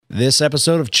This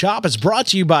episode of Chop is brought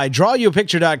to you by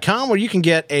DrawYouAPicture.com, where you can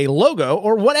get a logo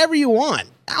or whatever you want.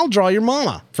 I'll draw your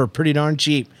mama for pretty darn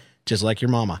cheap, just like your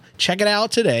mama. Check it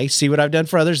out today, see what I've done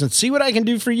for others, and see what I can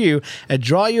do for you at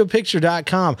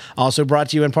DrawYouAPicture.com. Also brought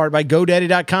to you in part by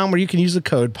GoDaddy.com, where you can use the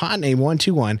code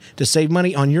PODNAME121 to save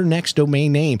money on your next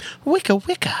domain name. Wicca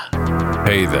wicca.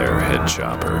 Hey there, Head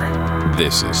Chopper.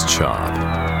 This is Chop,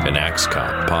 an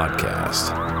Axe-Cop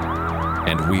podcast.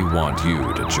 And we want you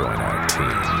to join our team.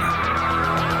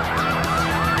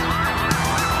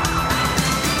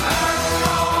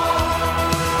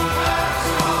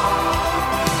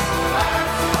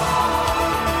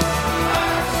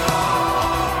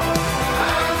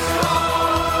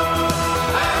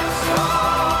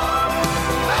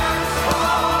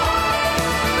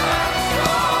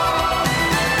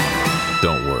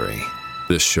 Don't worry,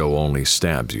 this show only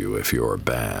stabs you if you're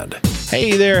bad.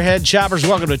 Hey there, Head Choppers.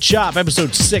 Welcome to Chop,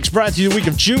 episode 6, brought to you the week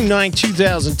of June 9,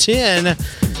 2010.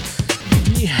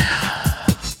 Yeah.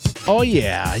 Oh,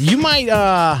 yeah. You might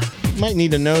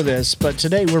need to know this, but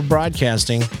today we're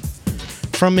broadcasting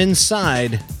from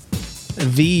inside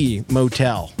the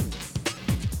motel.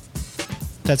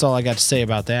 That's all I got to say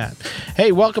about that.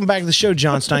 Hey, welcome back to the show,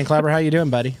 John Steinklauber. How you doing,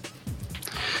 buddy?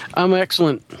 I'm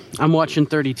excellent. I'm watching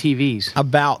 30 TVs.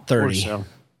 About 30. Or so.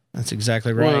 That's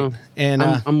exactly right. Well, and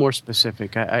I'm more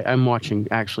specific. I'm watching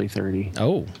actually 30.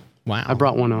 Oh, wow. I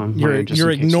brought one on. You're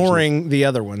ignoring the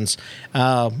other ones.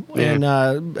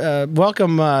 And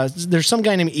welcome. There's some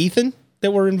guy named Ethan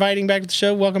that we're inviting back to the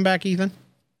show. Welcome back, Ethan.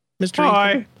 Mr.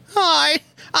 Hi. Ethan. Hi.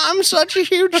 I'm such a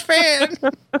huge fan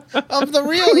of the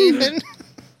real Ethan.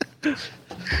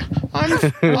 I'm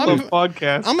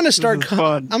podcast. I'm going to start.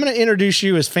 I'm going to introduce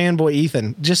you as Fanboy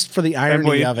Ethan, just for the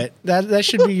irony of it. That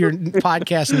should be your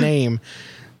podcast name.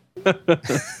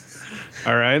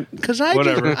 All right. Because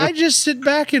I just sit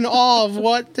back in awe of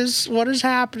what is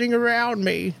happening around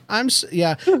me. I mean,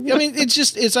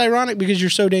 it's ironic because you're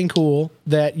so dang cool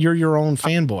that you're your own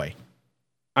fanboy.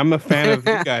 I'm a fan of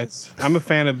you guys. I'm a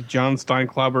fan of John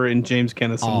Steinklauber and James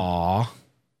Kennison. Aw.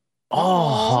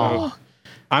 So,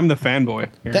 I'm the fanboy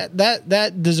here.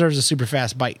 That deserves a super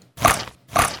fast bite.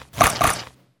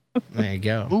 There you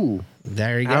go. Ooh.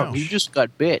 There you go. Ouch. You just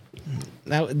got bit.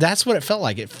 Now, that's what it felt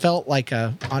like. It felt like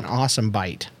an awesome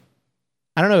bite.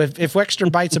 I don't know if Wexter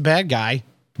bites a bad guy,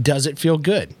 does it feel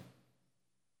good?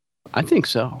 I think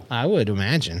so. I would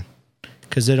imagine,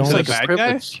 because it only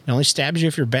stabs you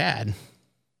if you're bad.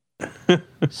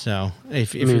 So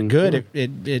if you're good,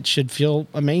 it should feel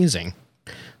amazing.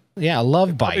 Yeah, a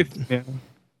love bite.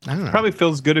 I don't know. Probably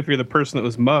feels good if you're the person that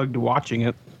was mugged watching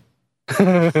it.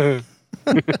 I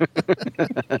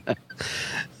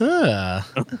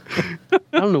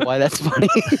don't know why that's funny.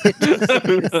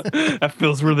 That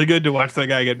feels really good to watch that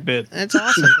guy get bit. That's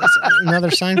awesome. That's another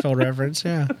Seinfeld reference.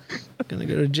 Yeah, gonna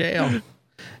go to jail.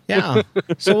 Yeah.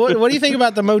 So what do you think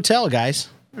about the motel, guys,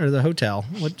 or the hotel?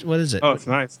 What is it? Oh, it's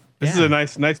nice. This is a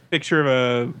nice picture of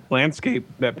a landscape.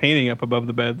 That painting up above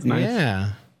the bed's nice.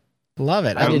 Yeah. Love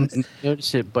it. I didn't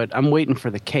notice it, but I'm waiting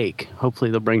for the cake. Hopefully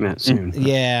they'll bring that soon.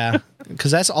 Yeah,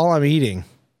 because that's all I'm eating.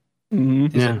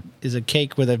 Mm-hmm. Is a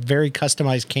cake with a very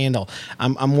customized candle.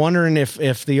 I'm wondering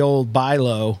if the old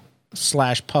Bilo /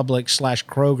 Publix /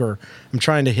 Kroger. I'm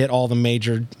trying to hit all the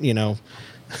major,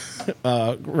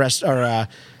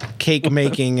 cake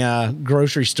making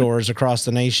grocery stores across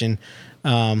the nation.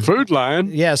 Food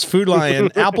Lion. Yes, Food Lion,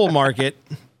 Apple Market,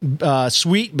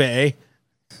 Sweet Bay.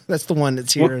 That's the one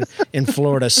that's here in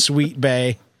Florida, Sweet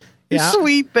Bay. Yeah,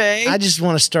 Sweet Bay. I just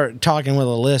want to start talking with a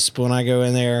lisp when I go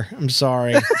in there. I'm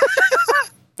sorry.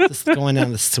 Just going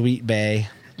down the Sweet Bay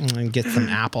and get some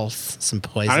apples, some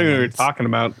poison. I don't know what you're talking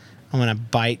about. I'm going to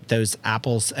bite those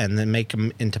apples and then make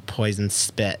them into poison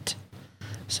spit.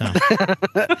 So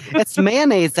it's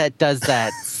mayonnaise that does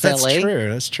that. Silly.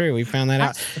 That's true. We found that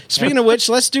out. Speaking of which,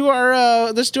 let's do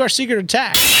our secret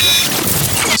attack.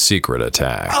 Secret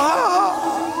attack.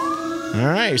 All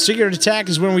right, Secret Attack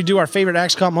is when we do our favorite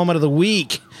Axe-Cop moment of the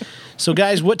week. So,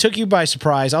 guys, what took you by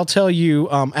surprise? I'll tell you,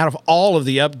 out of all of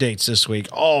the updates this week,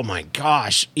 oh, my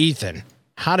gosh, Ethan,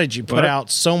 how did you put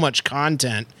out so much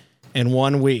content in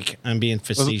 1 week? I'm being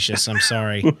facetious. I'm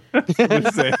sorry.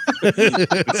 The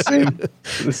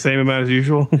same amount as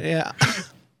usual. Yeah.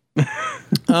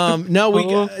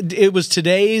 It was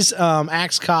today's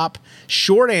Axe-Cop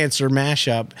short answer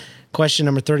mashup. Question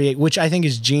number 38, which I think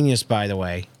is genius, by the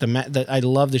way. I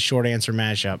love the short answer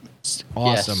mashup. It's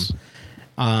awesome.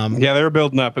 Yes. They were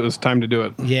building up. It was time to do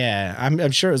it. Yeah,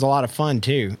 I'm sure it was a lot of fun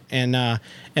too. And I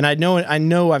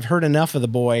know I've heard enough of the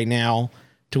boy now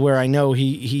to where I know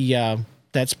he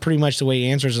that's pretty much the way he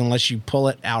answers unless you pull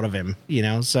it out of him,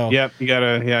 so Yep, you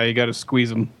gotta squeeze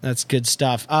them. that's good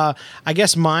stuff. I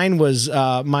guess mine was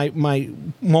my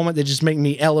moment that just made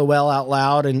me LOL out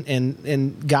loud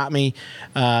and got me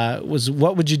was,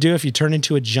 what would you do if you turned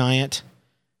into a giant?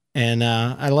 And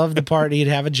I love the part he'd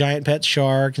have a giant pet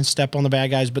shark and step on the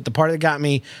bad guys, but the part that got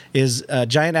me is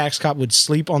giant axe cop would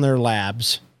sleep on their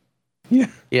labs.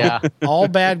 Yeah. All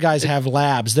bad guys have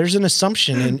labs. There's an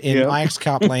assumption in Axe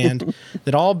Cop land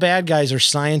that all bad guys are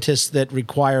scientists that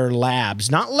require labs,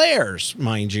 not lairs,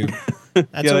 mind you.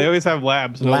 They always have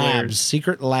labs. No lairs.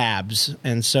 Secret labs.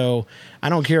 And so I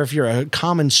don't care if you're a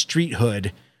common street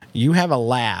hood, you have a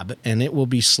lab, and it will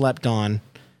be slept on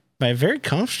by a very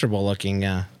comfortable looking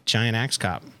giant axe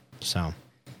cop. So,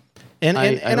 and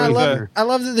I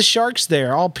love that the shark's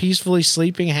there, all peacefully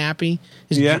sleeping, happy.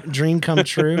 His dream come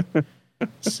true.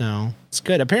 So it's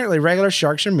good. Apparently, regular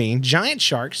sharks are mean. Giant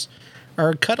sharks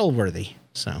are cuddle worthy.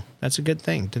 So that's a good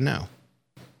thing to know.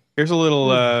 Here's a little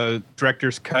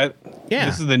director's cut. Yeah,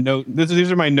 this is the note.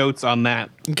 These are my notes on that.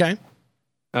 Okay.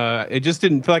 It just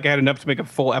didn't feel like I had enough to make a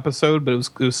full episode, but it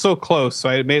was so close. So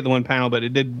I made the one panel, but I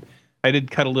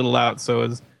did cut a little out.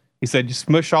 So he said, you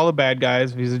smush all the bad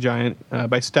guys if he's a giant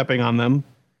by stepping on them,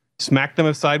 smack them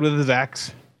aside with his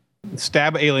axe,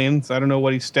 stab aliens. I don't know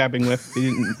what he's stabbing with. He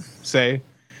didn't say.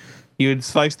 He would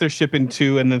slice their ship in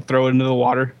two and then throw it into the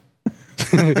water.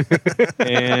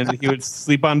 And he would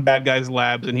sleep on bad guys'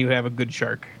 labs, and he would have a good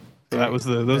shark. So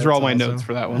those are all my notes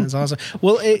for that one. That's awesome.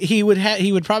 Well, he would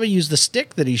probably use the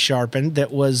stick that he sharpened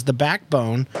that was the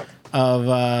backbone of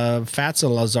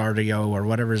Fatzalazardio or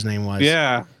whatever his name was.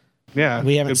 Yeah.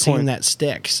 We haven't seen that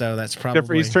stick, so that's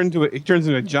probably. He turns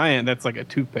into a giant. That's like a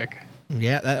toothpick.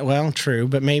 Yeah, true,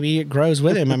 but maybe it grows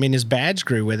with him. I mean, his badge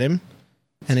grew with him,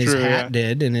 and his hat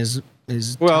did, and his.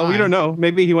 Well, tie. we don't know.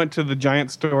 Maybe he went to the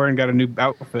giant store and got a new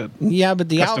outfit. Yeah, but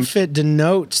the outfit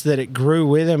denotes that it grew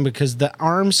with him because the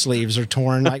arm sleeves are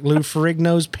torn like Lou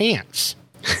Ferrigno's pants.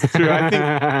 True.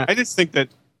 I just think that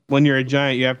when you're a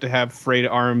giant, you have to have frayed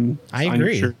arm. I agree. On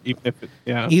your shirt, even if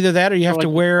Either that, or you have to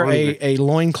wear a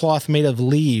loincloth made of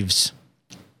leaves.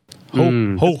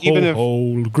 Even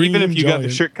if you got the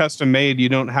shirt custom made, you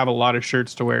don't have a lot of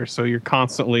shirts to wear, so you're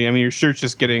constantly. I mean, your shirt's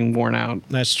just getting worn out.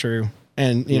 That's true.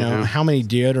 And you know how many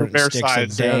deodorant sticks a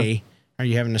day are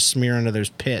you having to smear into those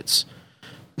pits?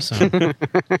 So,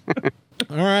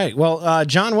 all right. Well,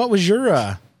 John, what was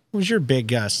your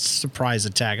big surprise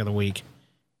attack of the week?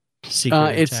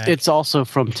 Secret attack. It's also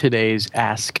from today's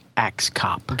Ask Axe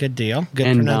Cop. Good deal.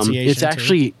 Good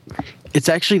pronunciation. It's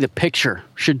actually the picture.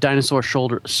 Should dinosaur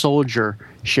soldier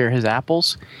share his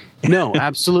apples? No,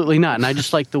 absolutely not. And I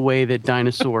just like the way that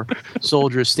dinosaur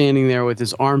soldier is standing there with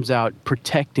his arms out,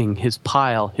 protecting his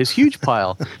huge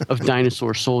pile of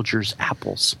dinosaur soldier's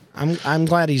apples. I'm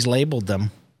glad he's labeled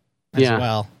them as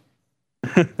well.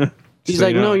 He's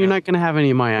no, you're not going to have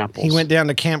any of my apples. He went down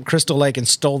to Camp Crystal Lake and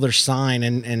stole their sign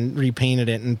and repainted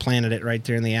it and planted it right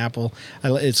there in the apple.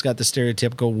 It's got the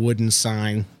stereotypical wooden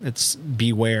sign. It's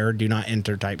beware, do not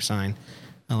enter type sign.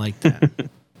 I like that.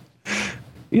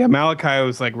 Yeah, Malachi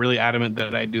was like really adamant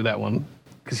that I do that one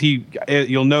because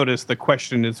you'll notice the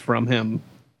question is from him.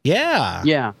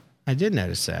 Yeah. I did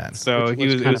notice that. So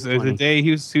it was a day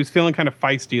he was feeling kind of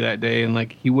feisty that day, and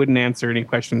like he wouldn't answer any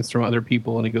questions from other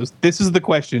people. And he goes, "This is the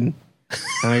question,"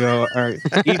 and I go, "All right,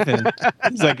 Ethan."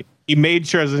 He's like, he made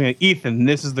sure I was listening. Ethan,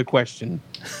 this is the question: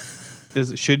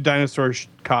 should dinosaur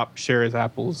cop share his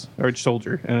apples or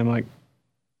soldier? And I'm like,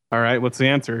 "All right, what's the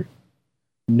answer?"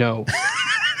 No.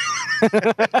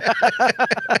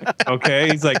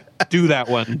 Okay, he's like, do that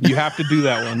one. You have to do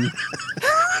that one.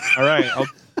 All right.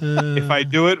 If I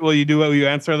do it, will you do it? Will you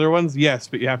answer other ones? Yes,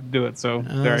 but you have to do it. So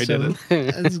there I did it.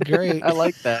 That's great. I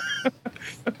like that.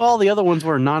 All the other ones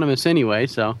were anonymous anyway,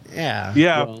 so. Yeah.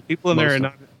 Yeah, well, people in there are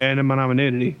not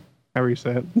anonymity. However you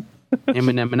say it.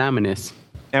 Anonymous.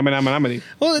 Anonymity.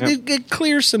 Well, it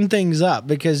clears some things up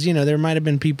because, there might have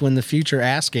been people in the future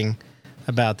asking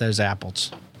about those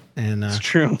apples. And it's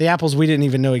true. The apples we didn't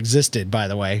even know existed, by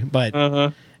the way,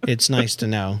 but it's nice to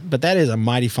know. But that is a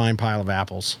mighty fine pile of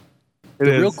apples.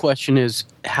 The real question is,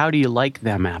 how do you like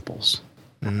them apples?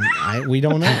 We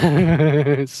don't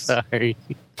know. Sorry.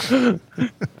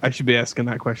 I should be asking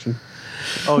that question.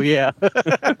 Oh, yeah.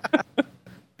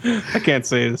 I can't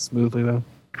say it smoothly, though.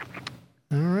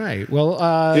 All right. Well,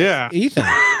 Ethan.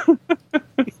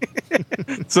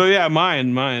 So, yeah,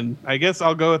 mine. I guess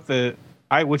I'll go with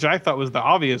which I thought was the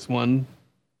obvious one,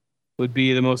 would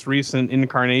be the most recent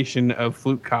incarnation of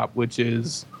Fluke Cop, which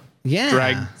is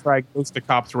Drag Ghost to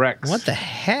Cops Rex. What the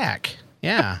heck?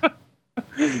 Yeah.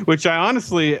 Which I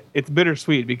honestly, it's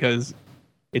bittersweet because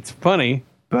it's funny,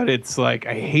 but it's like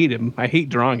I hate him. I hate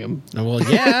drawing him. Well,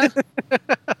 yeah.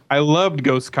 I loved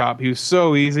Ghost Cop. He was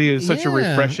so easy. It was such a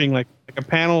refreshing, like a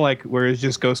panel, like where it's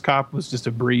just Ghost Cop was just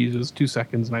a breeze. It was 2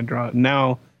 seconds and I draw it.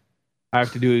 Now I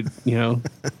have to do it,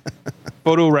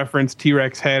 photo reference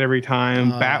T-Rex head every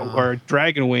time, bat or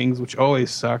dragon wings, which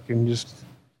always suck, and just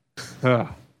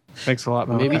thanks a lot,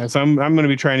 Malachi. So I'm going to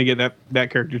be trying to get that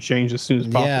character changed as soon as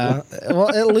possible. Yeah. Well,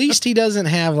 at least he doesn't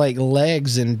have like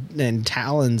legs and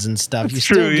talons and stuff. That's you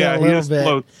true. still get a little bit.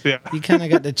 Floats, yeah. You kind of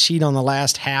got to cheat on the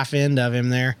last half end of him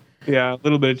there. Yeah, a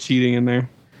little bit of cheating in there.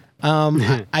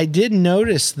 I did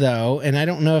notice though, and I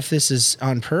don't know if this is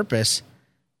on purpose,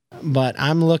 but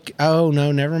oh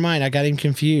no, never mind. I got him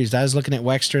confused. I was looking at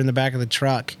Wexter in the back of the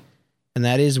truck, and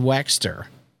that is Wexter.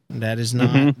 That is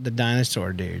not the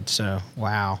dinosaur dude. So,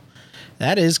 wow.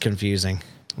 That is confusing.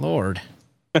 Lord.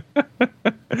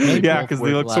 Yeah, because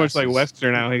they look so much like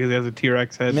Wexter now because he has a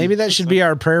T-Rex head. Maybe that should be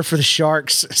our prayer for the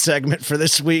sharks segment for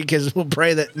this week, is we'll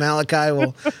pray that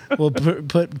Malachi will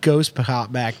put Ghost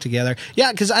Cop back together.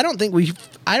 Yeah, because I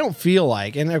don't feel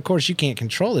like, and of course you can't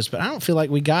control this, but I don't feel like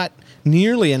we got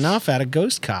nearly enough out of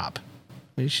Ghost Cop.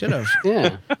 We should have.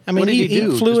 Yeah. I mean, he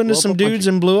flew into some dudes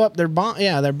and blew up their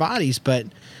bodies, but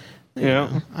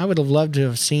I would have loved to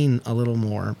have seen a little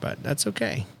more, but that's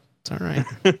okay. It's all right.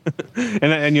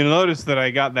 and you'll notice that I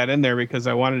got that in there because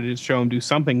I wanted to show him do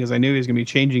something because I knew he was going to be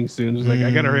changing soon. It was like, I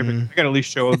got to at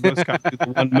least show Ghost Cop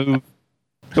do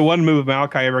the one move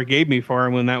Malachi ever gave me for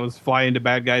him when that was fly into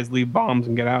bad guys, leave bombs,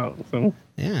 and get out. So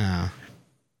yeah.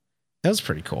 That was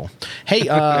pretty cool. Hey,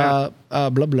 blah, blah,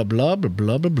 blah, blah,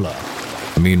 blah, blah, blah.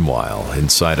 Meanwhile,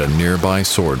 inside a nearby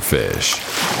swordfish.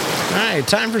 All right,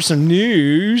 time for some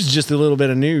news. Just a little bit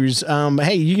of news.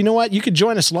 Hey, you know what? You could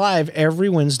join us live every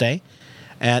Wednesday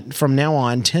from now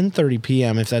on, 10:30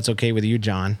 p.m. if that's okay with you,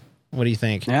 John. What do you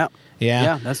think? Yeah,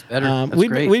 that's better. That's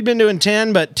great. We've been doing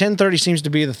 10, but 10:30 seems to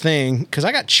be the thing because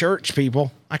I got church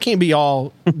people. I can't be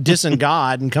all dissing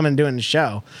God and coming and doing the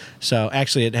show. So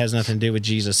actually, it has nothing to do with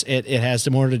Jesus. It has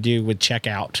more to do with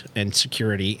checkout and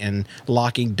security and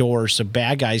locking doors so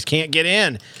bad guys can't get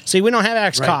in. See, we don't have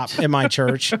Axe Cop in my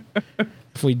church.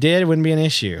 If we did, it wouldn't be an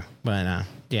issue. But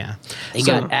yeah, they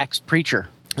got Axe Preacher.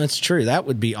 That's true. That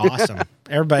would be awesome.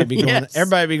 Everybody be going.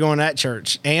 Everybody be going to that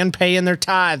church and paying their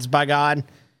tithes. By God.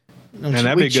 And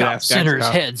that'd be a good chop sinners'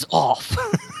 heads off.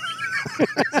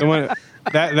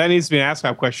 That needs to be an Ask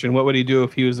Cop question. What would he do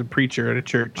if he was a preacher at a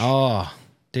church? Oh,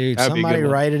 dude, somebody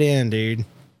write it in, dude.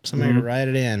 Somebody write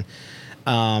it in.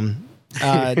 I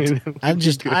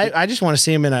just want to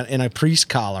see him in a priest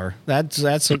collar. That's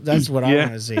what I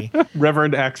want to see.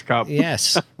 Reverend Axe Cop.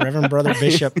 Yes, Reverend Brother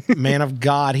Bishop, Man of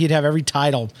God. He'd have every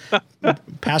title: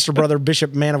 Pastor, Brother,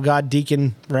 Bishop, Man of God,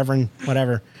 Deacon, Reverend,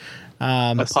 whatever.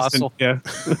 Apostle.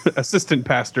 Assistant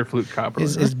pastor, flute cop.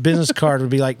 His business card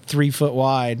would be like 3 foot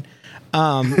wide,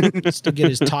 just to get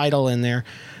his title in there.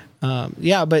 But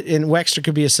Wexter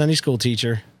could be a Sunday school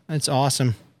teacher. That's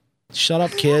awesome. Shut up,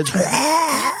 kids.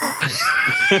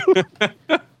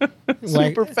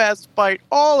 Super fast bite,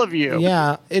 all of you.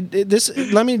 Yeah,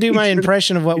 let me do my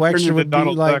impression of what Wexter would be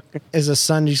like as a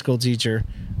Sunday school teacher.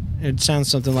 It sounds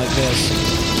something like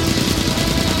this.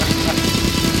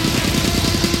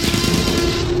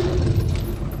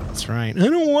 Right. I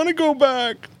don't want to go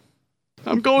back.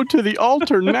 I'm going to the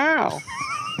altar now.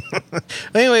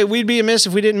 Anyway, we'd be amiss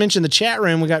if we didn't mention the chat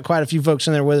room. We got quite a few folks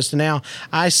in there with us now.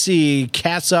 I see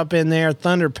Cats up in there,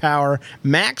 Thunder Power,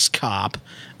 Max Cop,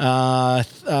 Aaron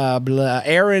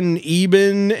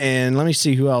Eben, and let me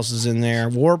see who else is in there.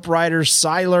 Warp Rider,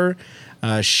 Siler,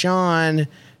 Sean,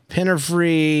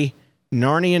 Pennerfree,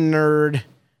 Narnian Nerd,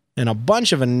 and a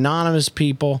bunch of anonymous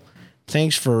people.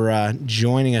 Thanks for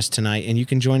joining us tonight, and you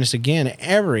can join us again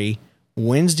every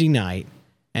Wednesday night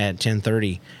at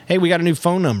 10:30. Hey, we got a new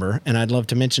phone number, and I'd love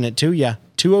to mention it to you,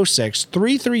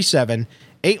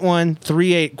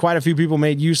 206-337-8138. Quite a few people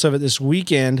made use of it this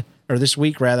week. You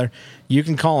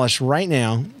can call us right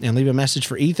now and leave a message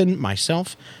for Ethan,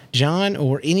 myself, John,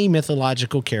 or any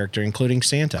mythological character, including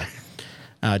Santa.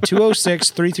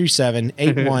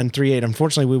 206-337-8138.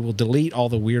 Unfortunately, we will delete all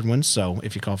the weird ones, so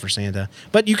if you call for Santa.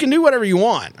 But you can do whatever you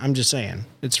want. I'm just saying.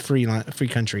 It's free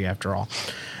country after all.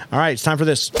 All right, it's time for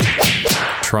this.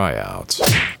 Tryouts.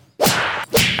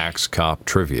 Axe Cop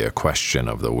trivia question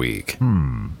of the week.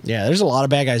 Yeah, there's a lot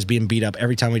of bad guys being beat up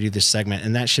every time we do this segment,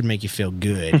 and that should make you feel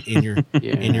good in your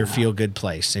in your feel-good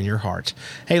place, in your heart.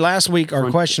 Hey, last week our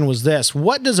question was this.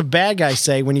 What does a bad guy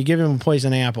say when you give him a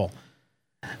poison apple?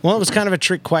 Well, it was kind of a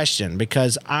trick question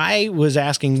because I was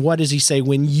asking, what does he say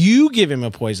when you give him a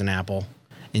poison apple?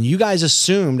 and you guys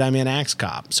assumed I'm in Axe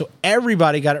Cop. So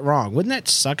everybody got it wrong. Wouldn't that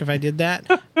suck if I did that?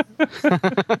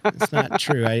 It's not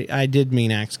true. I did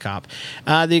mean Axe Cop.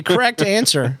 The correct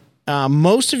answer,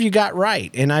 most of you got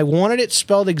right, and I wanted it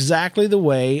spelled exactly the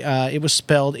way it was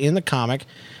spelled in the comic,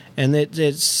 and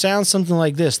it sounds something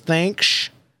like this. Thanks,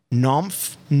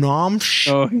 nomf, nomsh.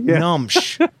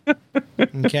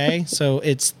 Okay, so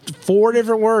it's 4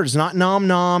 different words, not nom,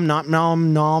 not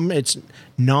nom. It's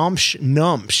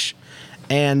nomsh.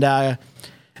 And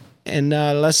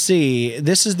let's see.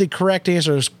 This is the correct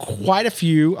answer. There's quite a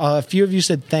few. A few of you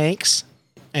said thanks,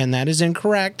 and that is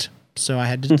incorrect. So I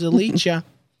had to delete you.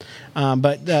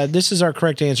 But this is our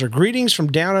correct answer. Greetings from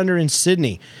down under in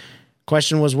Sydney.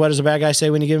 Question was, what does a bad guy say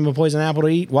when you give him a poison apple to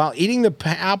eat? While eating the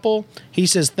apple, he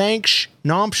says, thanks,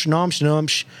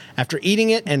 nomsh. After eating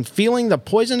it and feeling the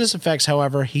poisonous effects,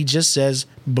 however, he just says,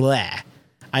 blah.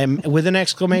 I am with an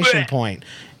exclamation point.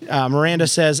 Miranda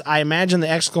says, I imagine the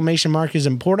exclamation mark is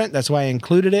important. That's why I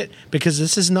included it, because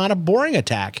this is not a boring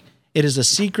attack. It is a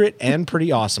secret and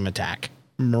pretty awesome attack.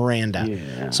 Miranda.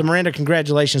 Yeah. So, Miranda,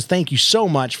 congratulations. Thank you so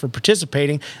much for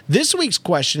participating. This week's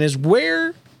question is,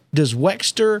 where does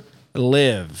Wexter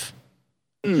live?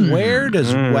 Where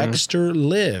does Wexter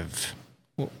live?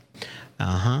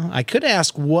 I could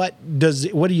ask, what do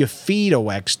you feed a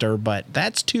Wexter, but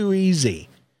that's too easy.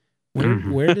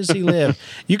 Where does he live?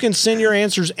 You can send your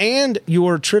answers and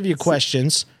your trivia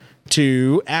questions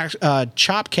to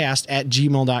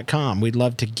chopcast@gmail.com. We'd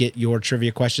love to get your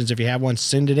trivia questions. If you have one,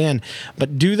 send it in.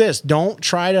 But do this. Don't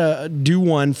try to do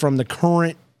one from the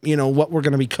current, what we're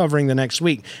going to be covering the next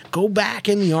week. Go back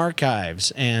in the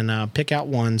archives and pick out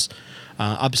ones,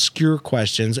 obscure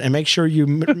questions, and make sure you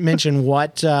mention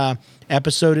what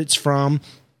episode it's from.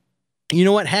 You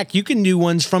know what? Heck, you can do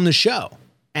ones from the show.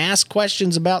 Ask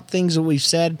questions about things that we've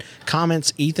said,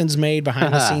 comments Ethan's made,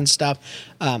 behind the scenes stuff.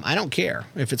 I don't care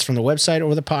if it's from the website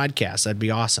or the podcast. That'd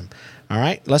be awesome. All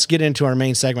right, let's get into our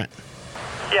main segment.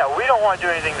 Yeah, we don't want to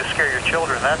do anything to scare your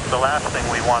children. That's the last thing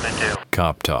we want to do.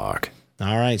 Cop Talk.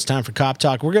 All right, it's time for Cop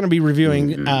Talk. We're going to be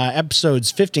reviewing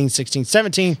episodes 15, 16,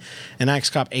 17, and Axe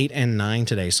Cop 8 and 9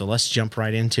 today. So let's jump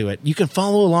right into it. You can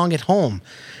follow along at home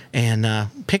and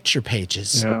picture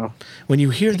pages. Yeah. When you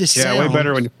hear this sound, way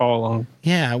better when you follow along.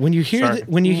 Yeah, when you hear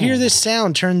hear this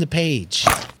sound, turn the page.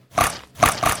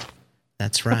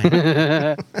 That's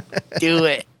right. Do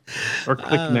it. Or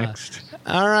click next.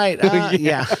 All right.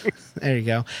 Yeah. There you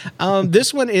go.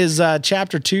 This one is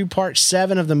Chapter 2, Part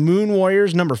 7 of the Moon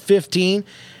Warriors, number 15.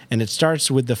 And it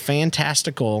starts with the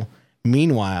fantastical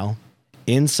Meanwhile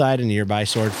inside a nearby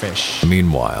swordfish.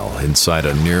 Meanwhile, inside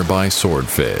a nearby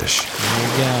swordfish.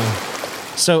 There you go.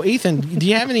 So, Ethan, do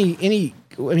you have any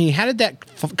how did that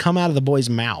come out of the boy's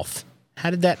mouth? How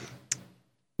did that...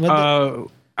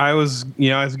 I was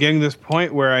getting to this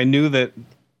point where I knew that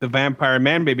the vampire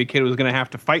man-baby kid was going to have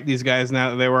to fight these guys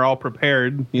now that they were all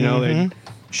prepared. They had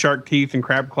shark teeth and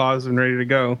crab claws and ready to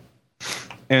go.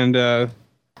 And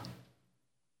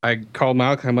I called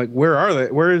Malcolm. I'm like, where are they?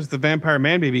 Where is the vampire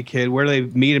man-baby kid? Where do they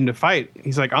meet him to fight?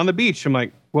 He's like, on the beach. I'm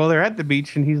like, well, they're at the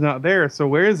beach and he's not there. So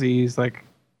where is he? He's like,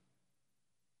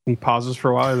 he pauses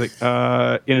for a while. He's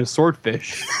like, in a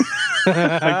swordfish.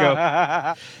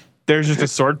 I go, there's just a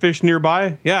swordfish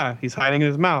nearby? Yeah, he's hiding in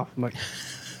his mouth. I'm like,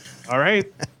 all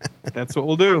right, that's what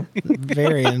we'll do.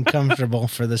 Very uncomfortable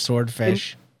for the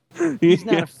swordfish. He's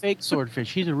not a fake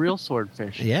swordfish. He's a real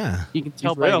swordfish. Yeah. You can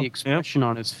tell by the expression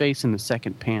on his face in the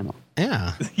second panel.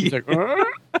 Yeah. He's like,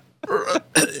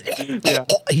 yeah.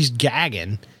 He's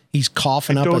gagging. He's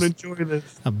coughing up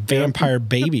a vampire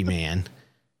baby man.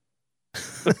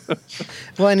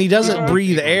 Well, and he doesn't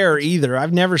breathe air either.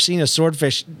 I've never seen a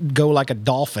swordfish go like a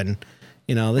dolphin.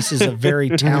 This is a very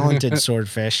talented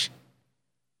swordfish.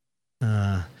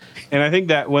 And I think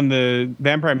that when the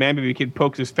vampire man-baby kid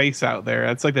pokes his face out there,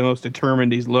 that's like the most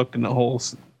determined he's looked in the whole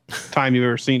time you've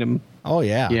ever seen him. Oh,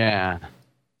 yeah. Yeah.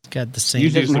 He's got the same... He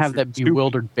doesn't have that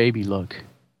bewildered baby look.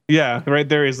 Yeah, right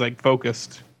there he's like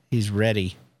focused. He's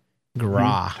ready.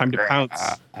 Gra. Time to pounce.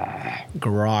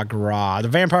 Gra. The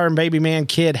vampire and baby man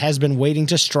kid has been waiting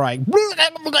to strike.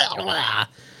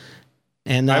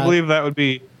 And I believe that would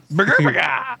be... Burger.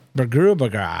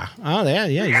 Oh, yeah,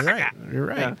 you're right. You're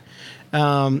right. Yeah.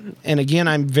 And again,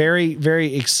 I'm very,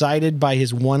 very excited by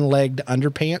his one-legged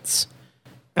underpants.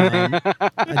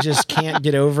 I just can't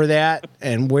get over that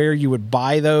and where you would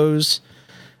buy those.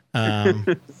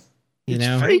 It's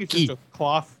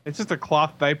just a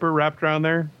cloth diaper wrapped around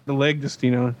there. The leg just,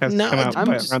 has to come out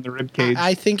around the rib cage.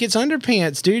 I think it's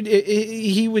underpants, dude.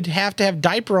 He would have to have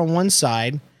diaper on one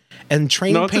side and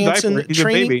training pants in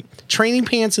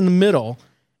the middle.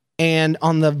 And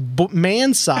on the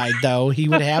man side, though, he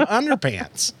would have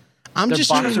underpants. They're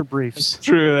boxer briefs.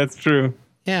 That's true.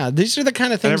 Yeah, these are the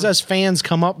kind of things us fans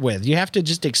come up with. You have to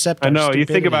just accept. I know you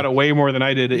think about it way more than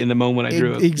I did in the moment I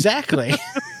drew it. Exactly.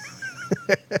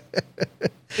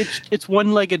 It's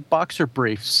one-legged boxer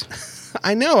briefs.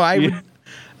 I know.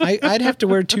 I'd have to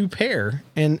wear 2 pair,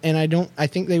 and I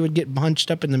think they would get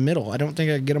bunched up in the middle. I don't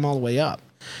think I'd get them all the way up.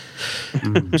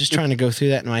 I'm just trying to go through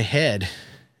that in my head.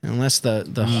 Unless the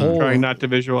whole... Trying not to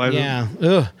visualize it. Yeah.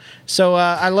 Ugh. So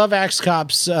I love Axe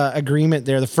Cop's agreement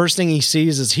there. The first thing he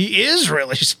sees is he is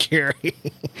really scary.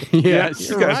 Yes,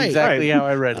 You're that's right. exactly how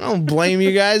I read I it. don't blame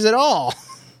you guys at all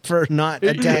for not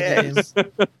attacking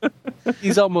him.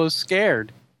 He's almost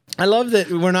scared. I love that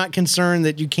we're not concerned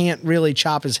that you can't really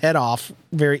chop his head off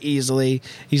very easily.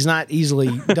 He's not easily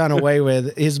done away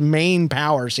with. His main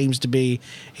power seems to be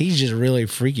he's just really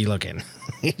freaky looking.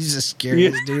 He's the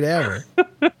scariest dude ever.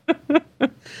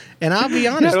 And I'll be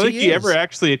honest, I don't think he ever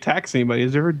actually attacks anybody.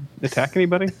 Has he ever attack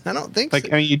anybody? I don't think so.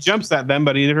 I mean, he jumps at them,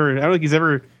 but he never. I don't think he's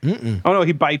ever. Mm-mm. Oh no,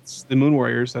 he bites the Moon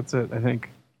Warriors. That's it. I think.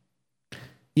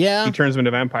 Yeah. He turns them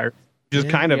into vampires, which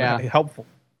is kind of helpful.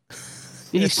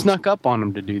 He snuck up on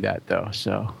him to do that, though.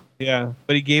 So yeah,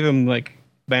 but he gave him like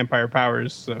vampire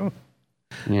powers. So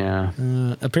yeah.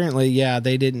 Apparently,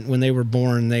 they didn't. When they were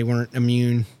born, they weren't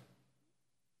immune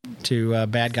to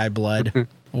bad guy blood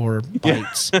or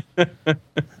bites. I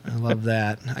love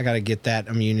that. I got to get that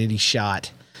immunity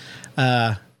shot.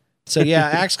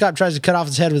 Axe Cop tries to cut off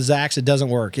his head with his axe. It doesn't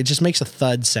work. It just makes a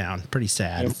thud sound. Pretty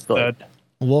sad. Thud.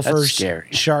 Wolfer's scary.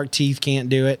 shark teeth can't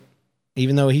do it.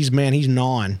 Even though he's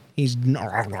gnawing. He's and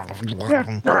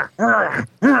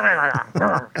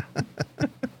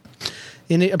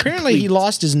apparently he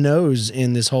lost his nose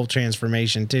in this whole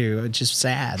transformation too. It's just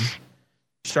sad.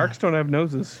 Sharks don't have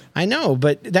noses. I know,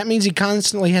 but that means he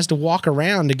constantly has to walk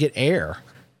around to get air.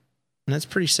 And that's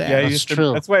pretty sad. Yeah, that's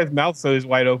true. That's why his mouth's always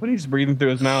wide open. He's breathing through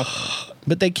his mouth.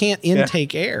 But they can't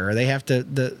intake air. They have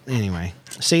to. Anyway.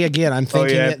 See, again, I'm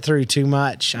thinking it through too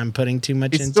much. I'm putting too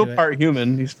much into it. He's still part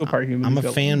human. I'm a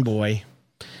fanboy.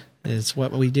 It's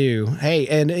what we do. Hey,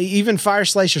 and even Fire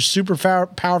Slasher's super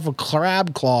powerful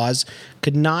crab claws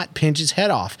could not pinch his head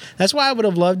off. That's why I would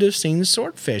have loved to have seen the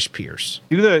swordfish pierce.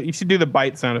 You should do the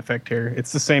bite sound effect here.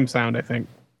 It's the same sound, I think.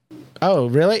 Oh,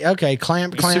 really? Okay,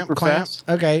 clamp. Fast.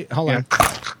 Okay, hold on.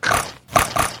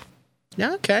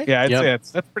 Yeah, okay. Yeah, I'd say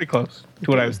that's pretty close to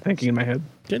what I was thinking in my head.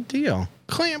 Good deal.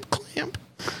 Clamp. Clamp.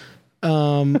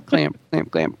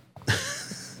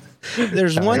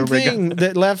 There's one thing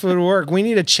that left would work. We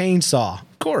need a chainsaw.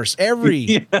 Of course,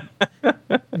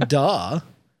 duh.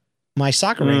 My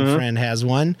soccer ring friend has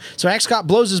one. So Axe Cop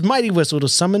blows his mighty whistle to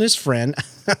summon his friend.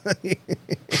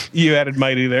 You added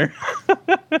mighty there.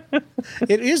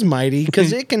 It is mighty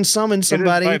because it can summon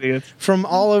somebody from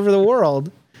all over the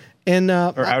world. And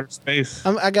or outer space.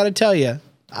 I got to tell you,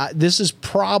 this is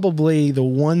probably the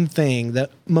one thing, the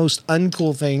most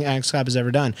uncool thing Axe Cop has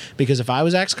ever done. Because if I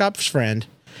was Axe Cop's friend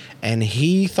and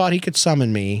he thought he could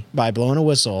summon me by blowing a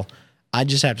whistle, I'd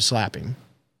just have to slap him.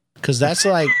 Because that's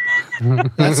like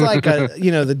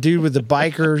the dude with the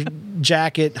biker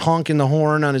jacket honking the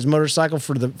horn on his motorcycle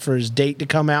for his date to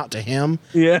come out to him.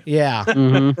 Yeah.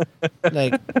 Mm-hmm.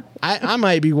 Like I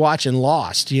might be watching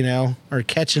Lost, or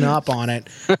catching up on it.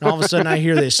 And all of a sudden I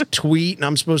hear this tweet and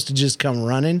I'm supposed to just come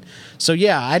running. So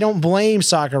yeah, I don't blame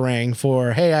Sakurang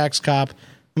for, hey, Axe Cop,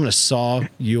 I'm going to saw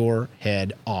your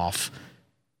head off.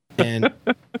 And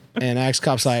Axe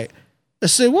Cop's like,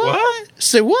 say what?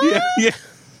 Say what? Yeah.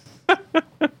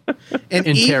 And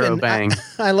Interrobang.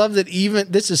 I love that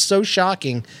this is so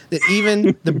shocking that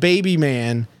even the baby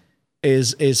man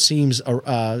seems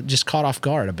just caught off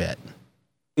guard a bit.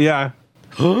 Yeah.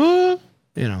 Yeah,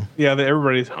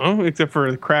 everybody's except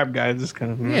for the crab guy. Just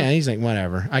kind of. Yeah, he's like,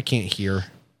 whatever. I can't hear.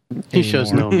 He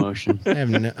shows no emotion. I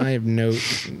have no.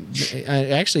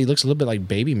 Actually, he looks a little bit like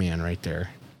Baby Man right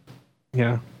there.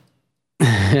 Yeah.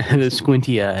 The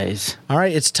squinty eyes. All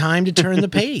right, it's time to turn the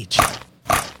page.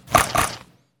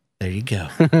 There you go.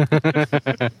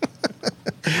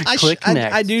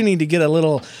 I do need to get a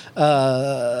little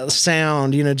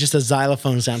sound, just a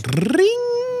xylophone sound. Ring!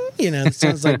 It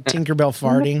sounds like Tinkerbell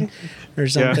farting or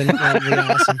something. Yeah. That'd be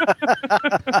awesome.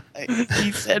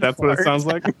 He said that's what it sounds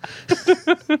like.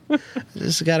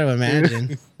 Just got to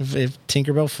imagine if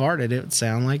Tinkerbell farted, it would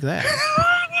sound like that.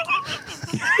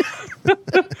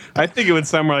 I think it would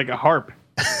sound more like a harp.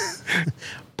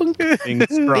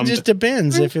 It just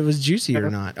depends if it was juicy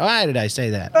or not. Why did I say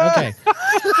that? Okay.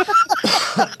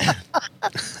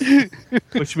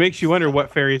 Which makes you wonder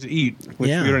what fairies eat, which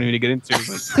we don't need to get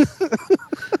into. But.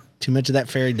 Too much of that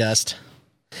fairy dust.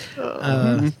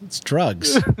 It's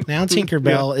drugs. Now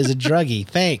Tinkerbell is a druggie.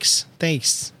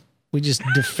 Thanks. We just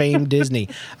defamed Disney.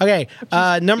 Okay,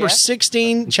 number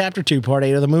 16, Chapter 2, Part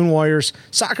 8 of the Moon Warriors.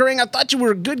 Sakurang, I thought you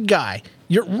were a good guy.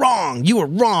 You're wrong. You were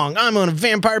wrong. I'm on a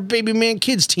Vampire Baby Man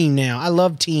Kids team now. I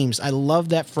love teams. I love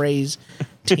that phrase,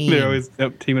 team. They're always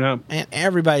teaming up. And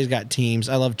everybody's got teams.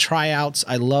 I love tryouts.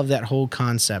 I love that whole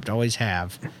concept. Always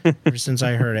have. Ever since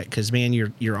I heard it. Because, man,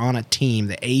 you're on a team.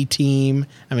 The A team.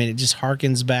 I mean, it just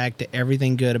harkens back to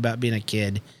everything good about being a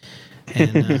kid.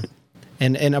 And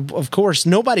and of course,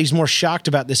 nobody's more shocked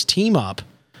about this team up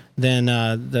than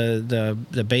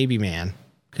the baby man.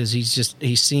 Because he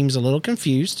seems a little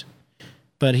confused.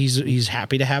 But he's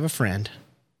happy to have a friend.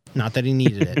 Not that he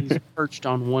needed it. He's perched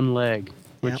on one leg,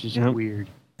 which is weird.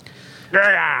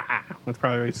 That's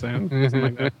probably what he's saying.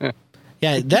 Something like that.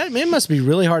 Yeah, it must be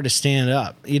really hard to stand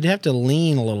up. You'd have to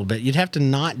lean a little bit. You'd have to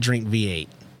not drink V8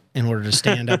 in order to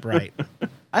stand upright.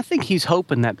 I think he's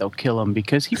hoping that they'll kill him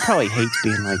because he probably hates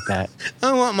being like that.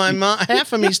 I want my mom.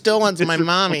 Half of me still wants my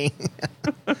mommy.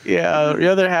 Yeah, the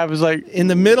other half is like... In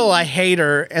the middle, I hate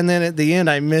her, and then at the end,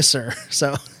 I miss her.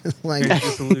 So, like,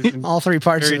 all three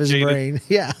parts Very of his jaded. brain.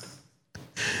 Yeah.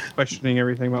 Questioning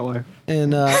everything about life.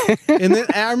 And then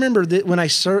I remember that when I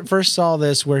first saw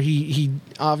this, where he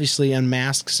obviously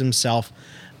unmasks himself,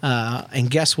 and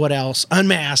guess what else?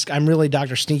 Unmask. I'm really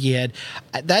Dr. Stinkyhead.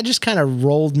 That just kind of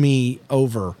rolled me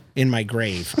over in my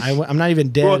grave. I'm not even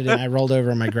dead, and I rolled over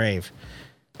in my grave.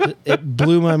 It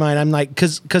blew my mind. I'm like,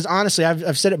 because honestly,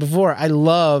 I've said it before. I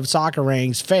love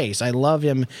Sakurang's face. I love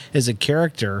him as a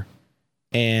character,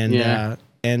 and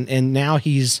and now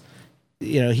he's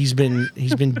been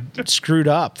screwed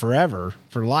up forever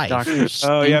for life.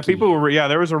 Oh yeah, people were. Yeah,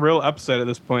 there was a real upset at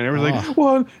this point. Everyone's like,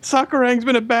 "Well, Sakurang's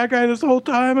been a bad guy this whole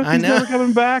time. And he's never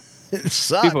coming back." It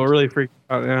sucked. People were really freaked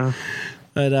out. Yeah.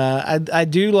 But I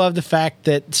do love the fact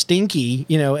that Stinky,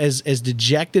 as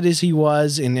dejected as he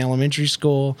was in elementary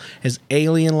school, as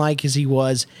alien-like as he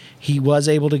was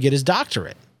able to get his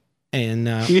doctorate, and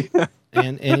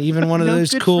and even one of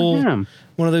those cool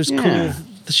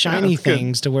shiny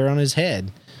things to wear on his head,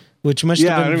 which must have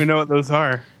been. I don't even know what those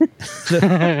are.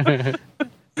 That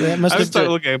must I have just thought,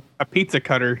 look, a pizza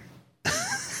cutter.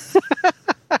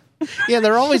 Yeah,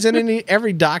 they're always in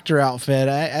every doctor outfit.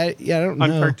 I don't know.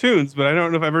 On cartoons, but I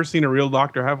don't know if I've ever seen a real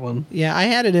doctor have one. Yeah, I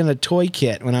had it in a toy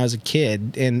kit when I was a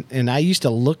kid, and I used to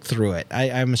look through it.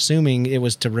 I'm assuming it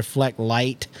was to reflect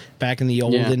light back in the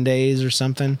olden days or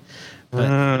something.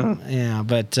 But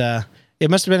but it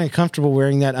must have been uncomfortable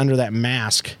wearing that under that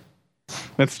mask.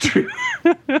 That's true.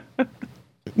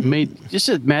 Just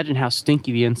imagine how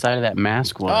stinky the inside of that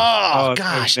mask was. Oh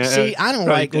gosh! See, I don't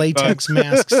like latex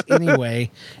masks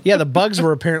anyway. Yeah, the bugs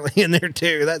were apparently in there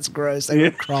too. That's gross. They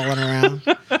were crawling around.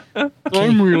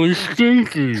 I'm really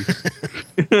stinky.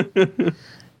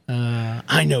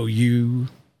 I know you.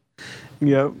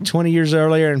 Yep. 20 years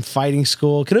earlier in fighting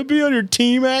school. Can I be on your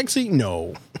team, Axie?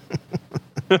 No.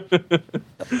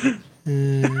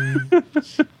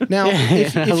 Now,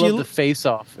 if I you love the face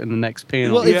off in the next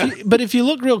panel. Well, if you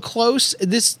look real close,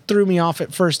 this threw me off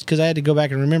at first because I had to go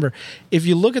back and remember. If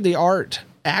you look at the art,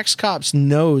 Axe Cop's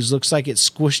nose looks like it's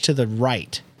squished to the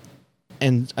right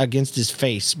and against his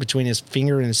face between his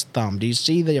finger and his thumb. Do you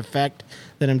see the effect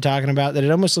that I'm talking about? That it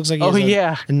almost looks like he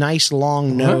has a nice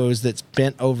long nose that's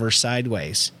bent over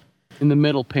sideways. In the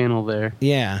middle panel there.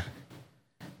 Yeah.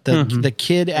 The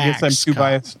kid Axe. I guess I'm too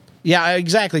biased. Yeah,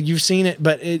 exactly. You've seen it,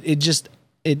 but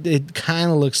it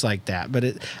kind of looks like that. But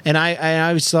I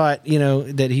always thought,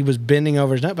 that he was bending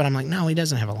over his nose, but I'm like, no, he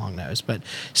doesn't have a long nose. But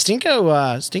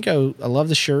Stinko, I love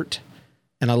the shirt,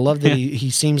 and I love that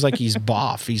he seems like he's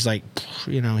boff. He's like,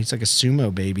 he's like a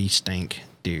sumo baby stink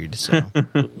dude. So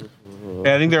yeah,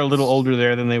 I think they're a little older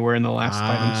there than they were in the last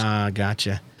times. Ah,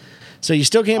 gotcha. So you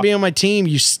still can't be on my team.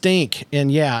 You stink.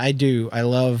 And yeah, I do. I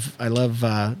love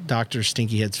Dr.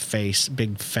 Stinkyhead's face,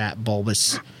 big fat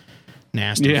bulbous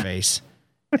nasty face.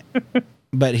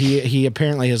 But he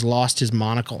apparently has lost his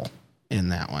monocle in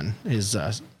that one. His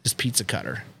pizza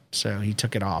cutter. So he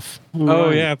took it off. Oh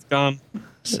yeah, it's gone.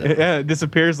 So. Yeah, it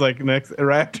disappears like next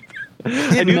right.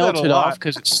 It melted off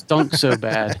because it stunk so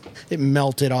bad. It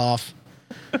melted off.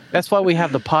 That's why we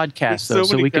have the podcast, though,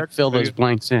 so we can fill those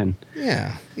blanks in.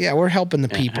 Yeah, we're helping the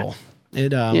people.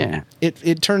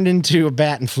 It turned into a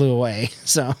bat and flew away.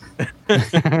 So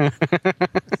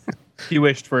you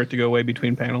wished for it to go away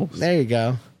between panels. There you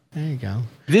go.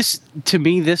 This, to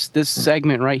me, this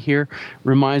segment right here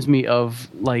reminds me of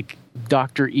like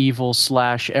Dr. Evil /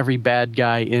 every bad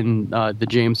guy in the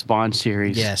James Bond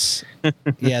series. Yes.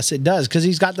 Yes, it does. Because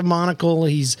he's got the monocle.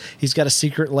 He's got a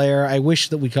secret lair. I wish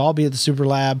that we could all be at the super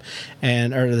lab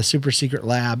or the super secret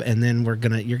lab, and then you're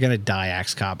gonna die,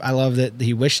 Axe Cop. I love that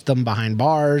he wished them behind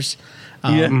bars.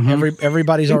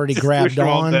 Everybody's already grabbed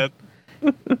on.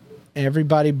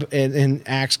 Everybody and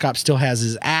Axe Cop still has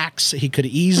his axe. He could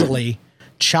easily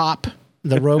chop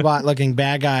the robot-looking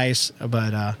bad guys,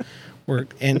 but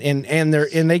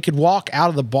they could walk out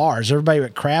of the bars. Everybody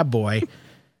but Crab Boy.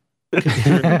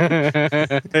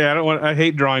 Hey, I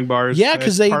hate drawing bars. Yeah,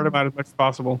 because they part about it as much as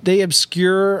possible. They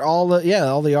obscure all the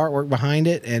artwork behind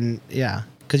it, and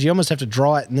because you almost have to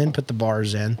draw it and then put the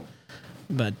bars in.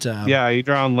 But you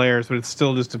draw on layers, but it's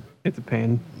still just it's a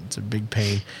pain. It's a big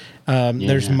pain.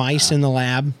 There's mice in the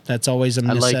lab. That's always a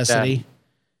necessity. Like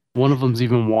one of them's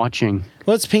even watching.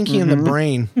 Well, it's Pinky in the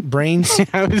brain. Brains.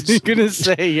 I was just gonna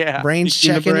say, yeah. Brains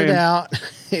checking it out.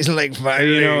 He's like,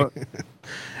 and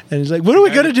he's like, "What are we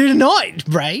gonna do tonight,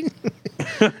 Brain?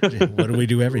 What do we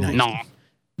do every night? No,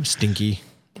 Stinky.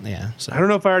 Yeah. So. I don't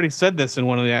know if I already said this in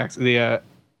one of the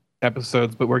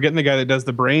episodes, but we're getting the guy that does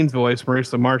the Brains voice,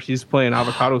 Marissa Marsh. He's playing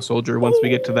Avocado Soldier. Once we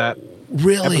get to that,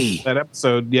 really, that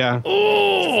episode, yeah.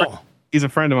 Oh, he's a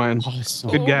friend of mine.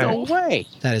 Good guy. No way.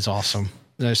 That is awesome.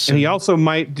 And he also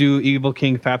might do Evil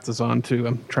King Fatsazon too.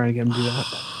 I'm trying to get him to do that.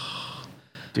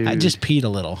 Dude. I just peed a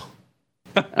little.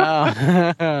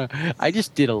 I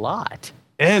just did a lot.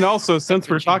 And also, since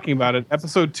we're talking about it,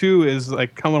 episode 2 is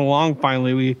like coming along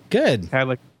finally. We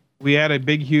had a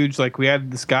big, huge, we had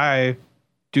this guy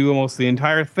do almost the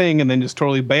entire thing and then just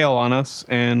totally bail on us,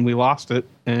 and we lost it.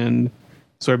 And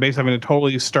so we're basically having to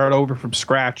totally start over from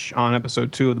scratch on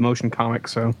episode 2 of the motion comic.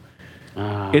 So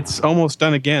it's almost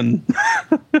done again.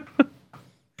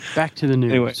 Back to the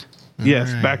news. Anyway,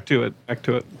 yes, right. Back to it.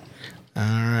 All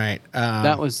right.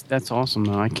 That's awesome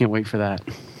though. I can't wait for that.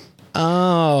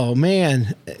 Oh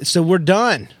man. So we're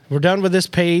done. We're done with this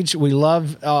page. We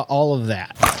love all of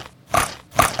that.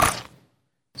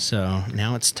 So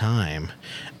now it's time.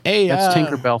 Hey, that's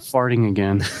Tinkerbell farting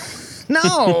again.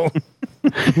 No.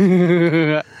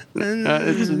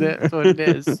 That's what it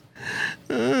is.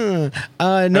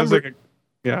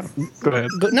 Yeah, go ahead.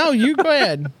 No, you go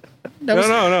ahead.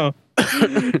 No.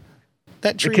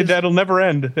 That tree that'll never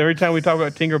end. Every time we talk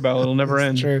about Tinkerbell, it'll never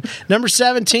end. True. Number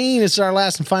 17 is our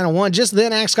last and final one. Just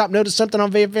then, Axe Cop noticed something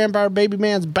on Vampire Baby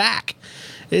Man's back.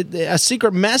 A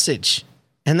secret message.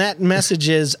 And that message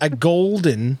is a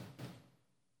golden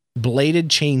bladed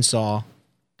chainsaw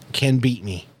can beat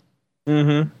me.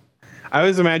 Mm-hmm. I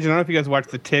always imagine, I don't know if you guys watch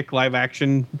the Tick live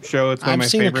action show. It's one of my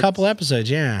favorites. I've seen a couple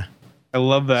episodes, yeah. I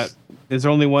love that. There's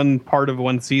only one part of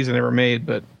one season ever made,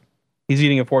 but he's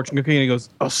eating a fortune cookie and he goes,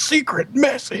 "A secret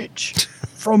message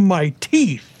from my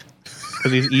teeth."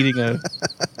 Because he's eating a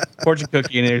fortune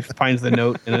cookie and he finds the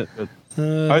note in it. But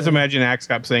I always imagine Axe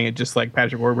Cop saying it just like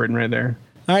Patrick Warburton right there.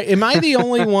 All right. Am I the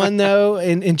only one, though,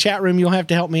 in chat room, you'll have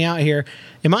to help me out here.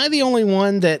 Am I the only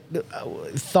one that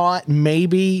thought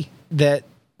maybe that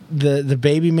the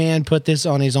baby man put this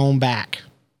on his own back?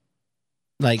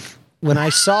 Like, when I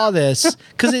saw this,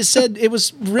 because it said it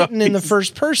was written in the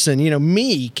first person,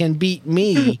 me can beat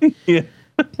me. Yeah.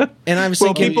 And I was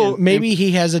thinking maybe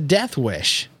he has a death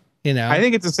wish. I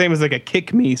think it's the same as like a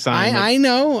kick me sign. I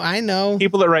know.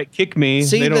 People that write kick me.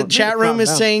 See, the chat room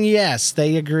is saying yes.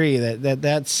 They agree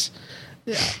that's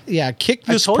kick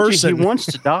this person. He wants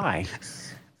to die.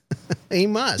 He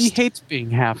must. He hates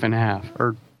being half and half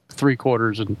or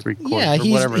 3/4 and 3/4. Yeah,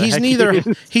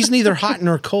 he's neither hot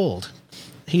nor cold.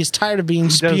 He's tired of being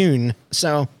spewed.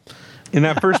 So in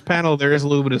that first panel, there is a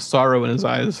little bit of sorrow in his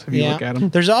eyes if you look at him.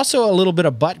 There's also a little bit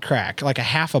of butt crack, like a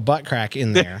half a butt crack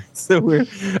in there. So weird.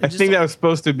 I think that was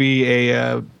supposed to be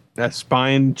a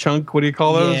spine chunk. What do you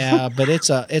call those? Yeah, but it's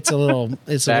a little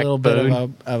bit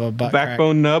of a butt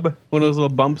backbone crack. nub. One of those little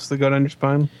bumps that go down your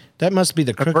spine. That must be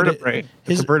the vertebrae.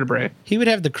 It's a vertebrae. He would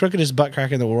have the crookedest butt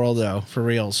crack in the world, though, for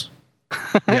reals.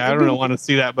 Yeah, I don't want to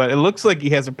see that, but it looks like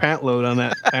he has a pant load on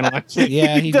that panel.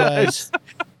 Yeah, he does.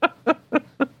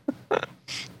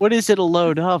 What is it a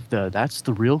load of, though? That's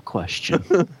the real question.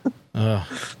 A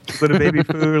bit of baby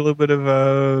food, a little bit of,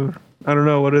 I don't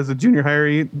know, what does a junior hire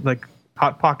eat? Like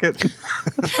Hot Pocket?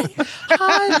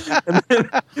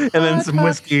 and then some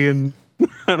whiskey and,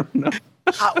 I don't know.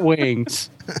 Hot wings.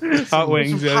 Hot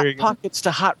wings. Hot Pockets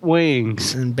to hot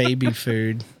wings. And baby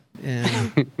food. Yeah.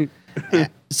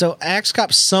 So Axe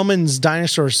Cop summons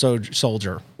Dinosaur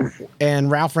Soldier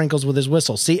and Ralph Wrinkles with his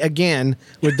whistle. See, again,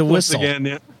 with the whistle. Again,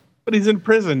 yeah. But he's in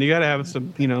prison. You got to have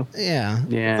some, Yeah. Yeah.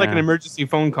 It's like an emergency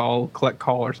phone call, collect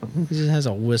call or something. He just has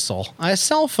a whistle. A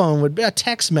cell phone would be a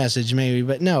text message maybe,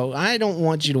 but no, I don't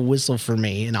want you to whistle for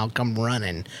me and I'll come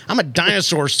running. I'm a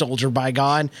dinosaur soldier, by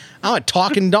God. I'm a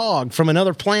talking dog from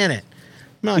another planet.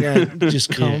 I'm not going to just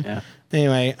come. Yeah.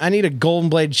 Anyway, I need a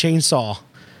golden blade chainsaw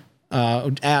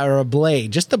or a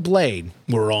blade. Just a blade.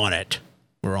 We're on it.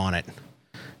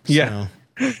 Yeah.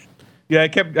 So, Yeah,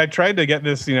 I tried to get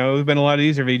this, it would have been a lot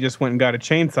easier if he just went and got a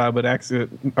chainsaw,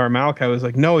 but Malachi was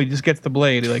like, no, he just gets the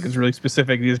blade. Like, it's really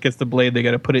specific. He just gets the blade. They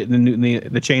got to put it in the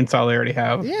chainsaw they already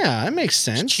have. yeah, that makes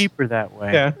sense. It's cheaper that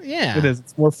way. Yeah. Yeah. It is.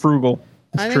 It's more frugal.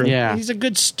 I It's think true. Yeah. he's a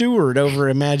good steward over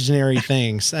imaginary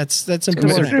things. That's And their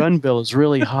important. gun bill is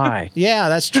really high. Yeah,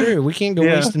 that's true. We can't go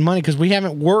Yeah. wasting money because we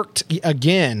haven't worked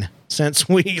again since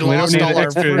we We don't lost need all an our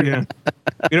extra. food. Yeah.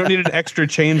 We don't need an extra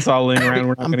chainsaw laying around.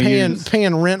 We're not I'm going to use.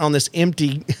 paying rent on this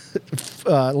empty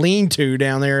lean-to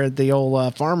down there at the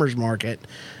old farmer's market,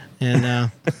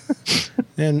 and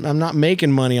and I'm not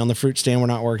making money on the fruit stand. We're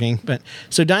not working. But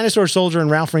so Dinosaur Soldier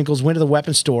and Ralph Wrinkles went to the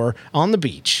weapon store on the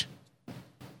beach.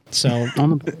 So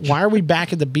why are we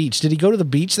back at the beach? Did he go to the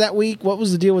beach that week? What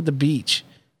was the deal with the beach?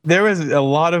 There was a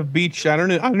lot of beach. I don't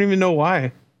know. I don't even know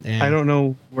why. Yeah. I don't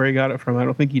know where he got it from. I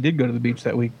don't think he did go to the beach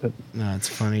that week, but No, it's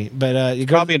funny. But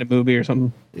probably in a movie or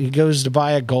something. he goes to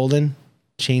buy a golden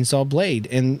chainsaw blade,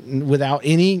 and without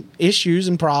any issues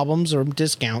and problems or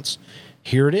discounts,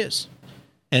 here it is,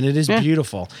 and it is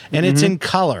beautiful, and it's in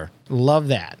color. Love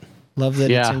that. Love that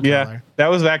it's in Yeah, color. that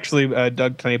was actually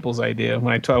Doug Knaple's idea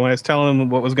when I was telling him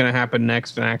what was going to happen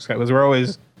next in Axe Cut. Was we're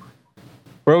always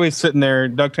sitting there.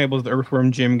 Doug Knaple's the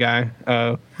Earthworm Jim guy.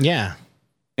 Yeah.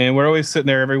 And we're always sitting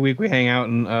there every week. We hang out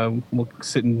and we'll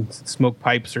sit and smoke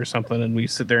pipes or something, and we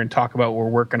sit there and talk about what we're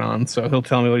working on. So he'll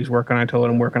tell me what he's working on. I tell him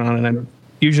what I'm working on, and then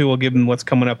usually we'll give him what's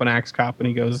coming up on Axe Cop,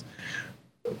 and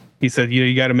he said,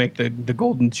 you got to make the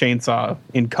golden chainsaw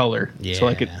in color, so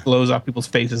like it Yeah. blows off people's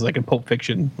faces like in Pulp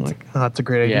Fiction. I'm like, oh, that's a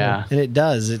great idea. Yeah. And it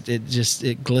does.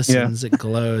 It glistens. It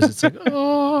glows. It's like,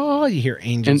 oh, you hear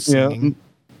angels And- singing.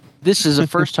 This is the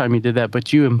first time you did that,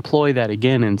 but you employ that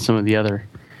again in some of the other.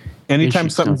 Anytime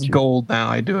Issues, something's don't you? gold now,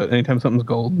 I do it. Anytime something's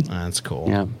gold. That's cool.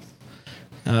 Yeah.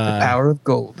 The power of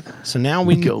gold. So now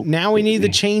we Go. need the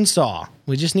chainsaw.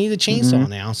 We just need the chainsaw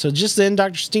now. So just then,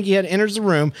 Dr. Stinkyhead enters the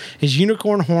room. His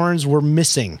unicorn horns were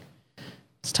missing.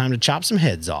 It's time to chop some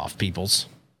heads off, peoples.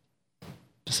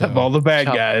 Of all the bad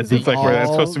Chop guys. It's like where that's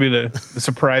all- supposed to be the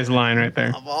surprise line right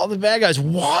there. Of all the bad guys,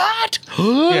 what?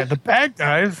 Yeah, the bad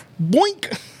guys.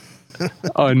 Boink!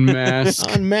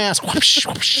 Unmasked. Unmask. Whoopsh,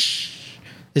 whoopsh.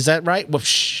 Is that right?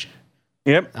 Whoopsh.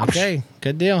 Yep. Okay,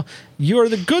 good deal. Are you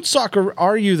the good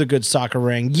soccer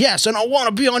ring? Yes, and I want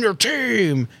to be on your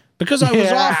team. Because I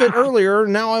was off it earlier,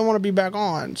 now I want to be back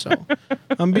on. So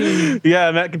I'm being Yeah,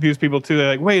 and that confused people too. They're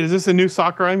like, wait, is this a new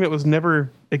soccer ring that was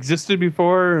never existed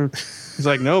before? He's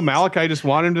like, no, Malachi just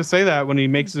wanted him to say that when he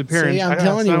makes his appearance. See, I'm I don't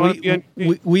telling know, you, I wanna be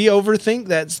on- we overthink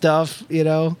that stuff, you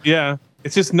know. yeah.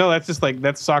 It's just,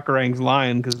 that's Soccer Rang's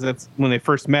line, because that's when they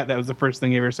first met, that was the first thing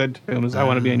he ever said to him was, I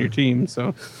want to be on your team.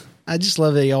 So I just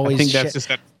love that he always. I think that's just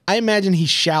that. I imagine he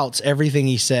shouts everything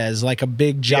he says like a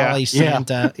big jolly Yeah.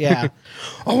 Santa. Yeah.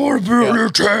 I want to be on your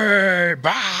team.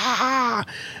 Ah!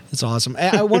 It's awesome.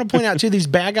 I want to point out too, these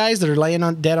bad guys that are laying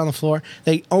dead on the floor.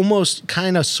 They almost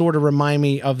kind of sort of remind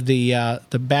me of the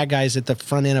bad guys at the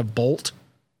front end of Bolt.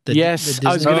 Yes, the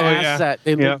I was Disney- going to Oh, ask yeah. that.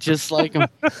 They Yeah. look just like him.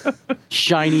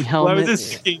 Shiny Well, I helmet. was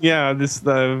just thinking, this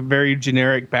very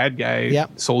generic bad guy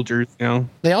Yep. soldiers,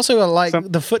 They also are like Some-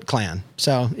 the Foot Clan.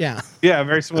 So yeah, Yeah,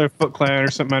 very similar to Foot Clan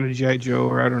or something out of G.I. Joe,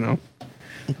 or I don't know.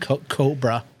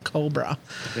 Cobra.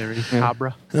 Very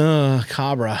Cobra.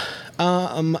 Cabra.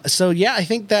 So yeah, I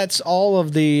think that's all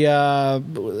of the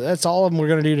that's all of them we're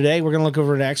gonna do today. We're gonna look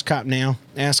over at Axe Cop now.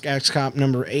 Ask Axe Cop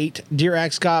number 8. Dear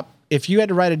Axe Cop, if you had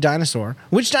to ride a dinosaur,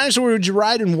 which dinosaur would you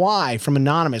ride and why? From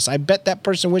Anonymous. I bet that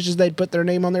person wishes they'd put their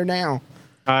name on there now.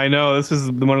 I know, this is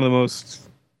one of the most,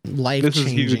 Life This is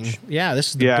changing. huge. Yeah, this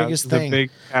is the biggest the thing. big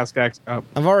Ask Axe Cop.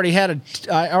 I already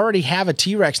have a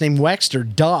T-Rex named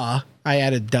Wexter. Duh. I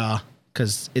added duh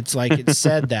because it's like it's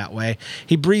said that way.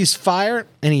 He breathes fire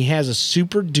and he has a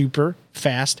super duper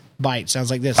fast bite. Sounds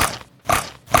like this.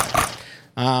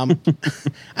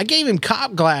 I gave him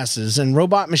cop glasses and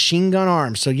robot machine gun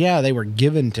arms. So yeah, they were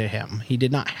given to him. He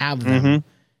did not have them.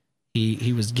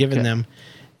 He was given them.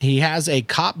 He has a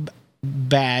cop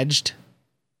badged.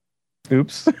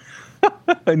 Oops.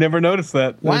 I never noticed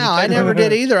that. Wow, I never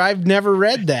did either. I've never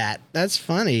read that. That's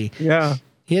funny. Yeah.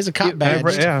 He has a cop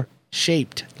badge Yeah.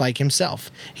 shaped like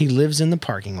himself. He lives in the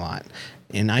parking lot,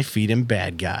 and I feed him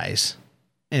bad guys.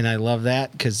 and I love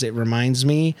that because it reminds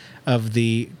me of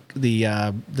the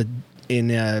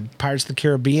in Pirates of the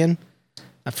Caribbean.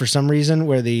 For some reason,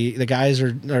 where the guys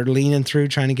are leaning through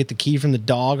trying to get the key from the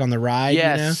dog on the ride,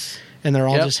 Yes. you know, and they're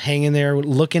all just hanging there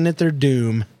looking at their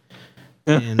doom.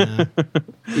 And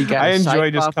You got I a enjoy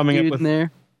just Cyclops coming up dude with in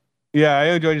there. Yeah, I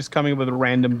enjoy just coming up with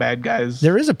random bad guys.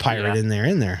 there is a pirate in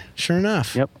there. Sure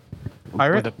enough. Yep.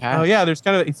 Pirate? With a patch. Oh yeah, there's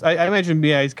kind of. I imagine.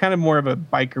 Yeah, he's kind of more of a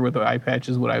biker with an eye patch,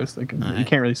 is what I was thinking. You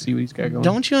can't really see what he's got going.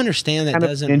 Don't you understand that Kind of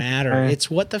doesn't matter? right. It's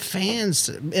what the fans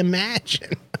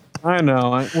imagine. I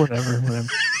know. Whatever.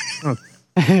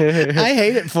 I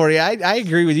hate it for you. I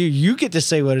agree with you. You get to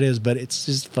say what it is, but it's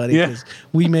just funny because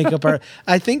we make up our.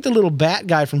 I think the little bat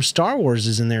guy from Star Wars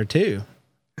is in there too.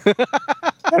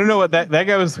 I don't know what that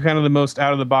guy was kind of the most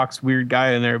out of the box weird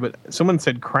guy in there, but someone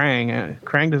said Krang.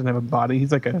 Krang doesn't have a body.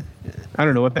 He's like I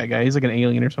don't know what that guy. He's like an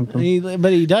alien or something.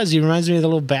 But he does. He reminds me of the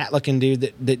little bat-looking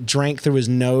dude that drank through his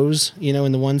nose. You know,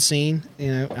 in the one scene.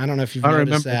 You know, I don't know if you've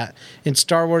noticed that in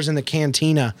Star Wars in the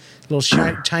cantina,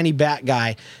 little tiny bat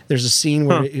guy. There's a scene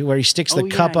where he sticks the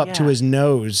cup up to his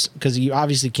nose because he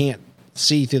obviously can't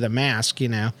see through the mask. You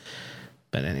know.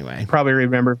 But anyway, Probably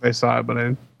remember if I saw it,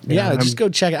 but just go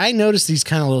check it. I noticed these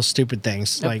kind of little stupid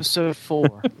things. Episode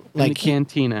 4. in like the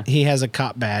cantina. He has a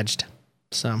cop badged.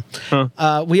 So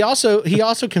he also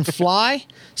can fly.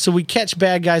 So we catch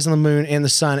bad guys on the moon and the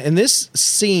sun. And this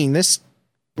scene, this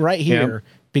right here,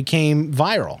 became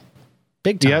viral,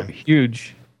 big time. Yep,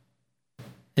 huge.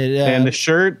 And the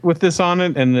shirt with this on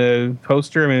it and the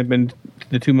poster, I mean, have been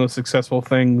the two most successful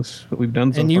things that we've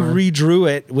done so and you far. redrew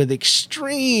it with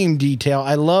extreme detail.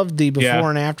 I loved the before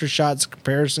and after shots,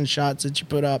 comparison shots that you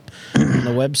put up on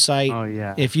the website. Oh,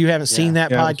 yeah. If you haven't seen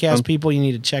that podcast, people, you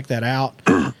need to check that out.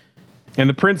 And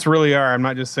the prints really are. I'm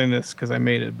not just saying this because I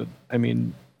made it, but I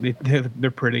mean,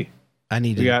 they're pretty. I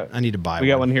need to buy one. We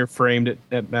got one here framed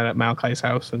at Malachi's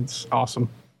house, and it's awesome.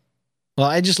 Well,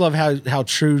 I just love how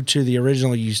true to the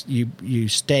original you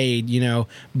stayed, you know,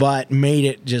 but made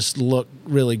it just look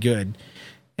really good.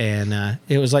 And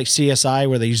it was like CSI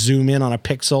where they zoom in on a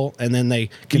pixel and then they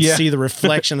can see the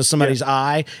reflection of somebody's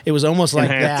eye. It was almost like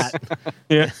that.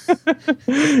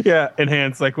 Yeah,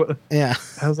 enhance. Like what? Yeah.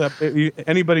 How's that?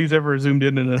 Anybody who's ever zoomed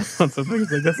in on something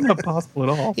is like that's not possible at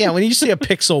all. Yeah, when you see a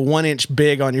pixel 1 inch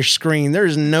big on your screen,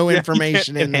 there's no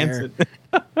information in there.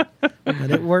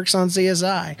 But it works on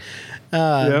CSI.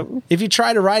 If you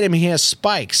try to ride him, he has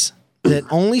spikes that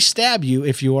only stab you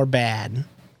if you are bad.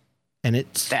 And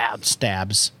it stabs.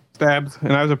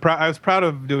 And I was proud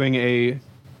of doing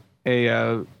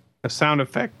a sound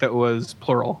effect that was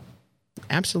plural.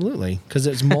 Absolutely, because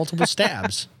it's multiple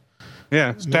stabs.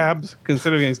 Yeah, stabs.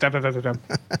 Consider getting stab.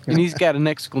 And he's got an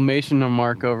exclamation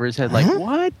mark over his head, like,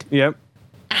 what? Yep.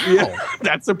 Yeah,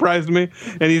 that surprised me.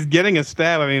 And he's getting a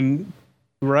stab. I mean,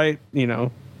 right, you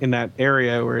know, in that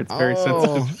area where it's very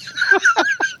sensitive.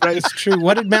 Right, it's true.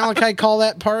 What did Malachi call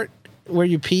that part where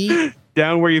you pee?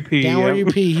 Down where you pee. Down where you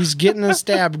pee. He's getting a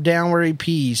stab down where he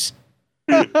pees.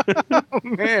 Oh,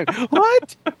 man.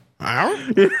 What?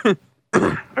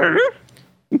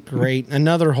 Great.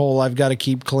 Another hole I've got to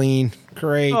keep clean.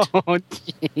 Great. Oh,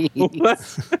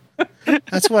 geez.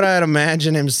 That's what I'd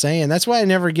imagine him saying. That's why I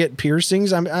never get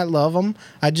piercings. I love them.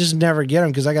 I just never get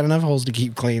them because I got enough holes to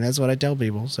keep clean. That's what I tell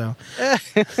people. So,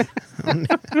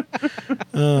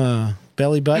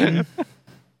 belly button,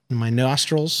 my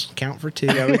nostrils count for 2.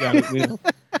 Yeah, we got it.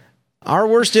 Yeah. Our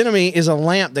worst enemy is a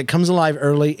lamp that comes alive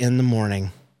early in the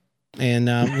morning.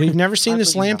 And we've never seen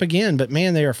this lamp again, but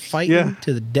man, they are fighting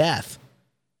to the death.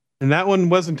 And that one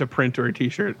wasn't a print or a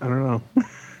t-shirt. I don't know.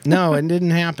 No, it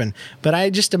didn't happen. But I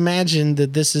just imagined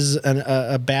that this is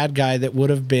a bad guy that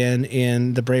would have been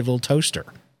in The Brave Little Toaster.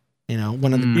 You know,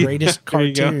 one of the greatest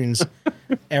cartoons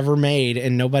ever made,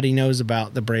 and nobody knows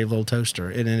about The Brave Little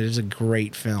Toaster. And it is a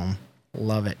great film.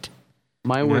 Love it.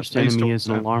 My worst enemy is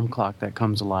an alarm clock that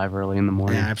comes alive early in the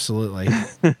morning. Yeah, absolutely.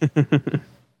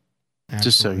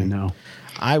 Just so you know.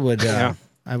 I would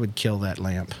kill that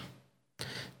lamp.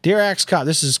 Dear Axe Cop,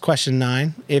 this is question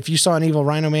 9. If you saw an evil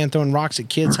Rhino Man throwing rocks at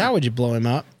kids, how would you blow him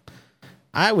up?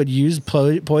 I would use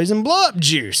poison blow-up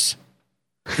juice.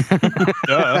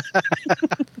 Duh.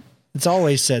 It's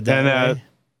always said that way.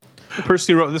 The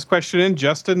person who wrote this question in,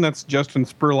 Justin, that's Justin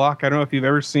Spurlock. I don't know if you've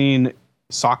ever seen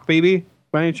Sock Baby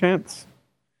by any chance.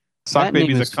 Sock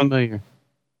Baby is familiar.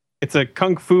 It's a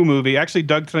kung fu movie. Actually,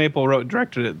 Doug Tanaple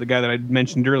directed it, the guy that I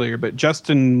mentioned earlier. But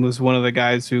Justin was one of the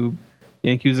guys who,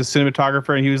 he was a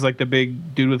cinematographer, and he was like the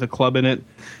big dude with a club in it.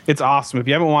 It's awesome. If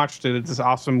you haven't watched it, it's this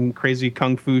awesome, crazy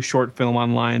kung fu short film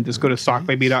online. Just go to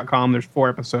sockbaby.com. There's 4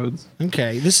 episodes.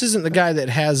 Okay. This isn't the guy that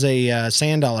has a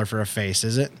sand dollar for a face,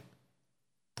 is it?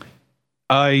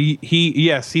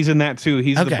 He's in that too.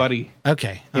 He's the Okay. buddy.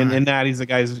 Okay. In that, he's the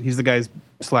guy's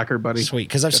slacker buddy. Sweet,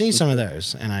 because I've seen some of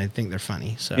those, and I think they're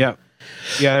funny. So Yeah,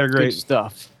 they're Good great.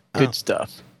 stuff. Good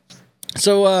stuff.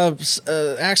 So,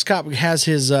 Axe Cop has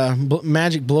his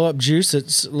magic blow up juice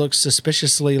that looks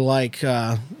suspiciously like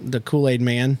the Kool-Aid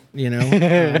Man. You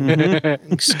know,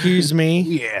 excuse me.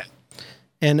 Yeah.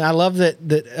 And I love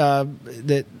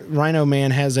that Rhino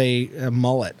Man has a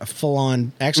mullet, a full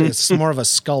on. Actually, it's more of a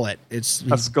skullet. It's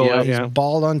A skullet, He's yeah.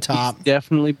 bald on top.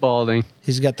 Definitely balding.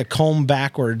 He's got the comb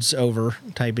backwards over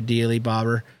type of dealy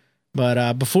bobber.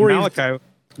 But before Malachi.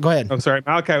 go ahead. Oh, sorry.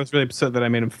 Malachi was really upset that I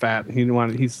made him fat. He didn't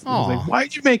want. He was like, "Why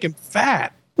did you make him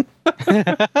fat?" And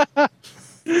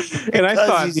I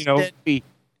thought,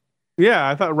 yeah,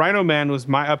 I thought Rhino Man was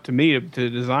up to me to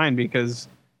design because,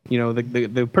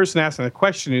 the person asking the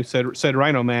question who said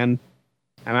Rhino Man,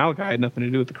 and Malachi had nothing to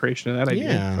do with the creation of that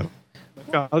idea. Yeah.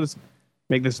 So, I'll just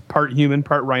make this part human,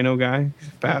 part Rhino guy,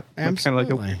 fat, kind of like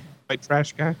Absolutely. a white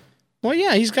trash guy. Well,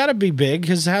 yeah, he's got to be big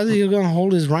because how's he going to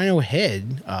hold his rhino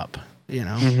head up?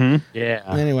 Yeah.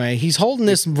 Anyway, he's holding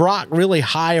this rock really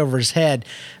high over his head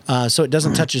so it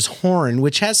doesn't touch his horn,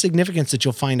 which has significance that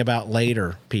you'll find about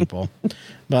later, people.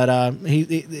 But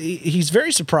he's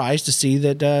very surprised to see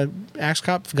that Axe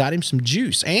Cop got him some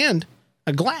juice and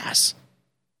a glass.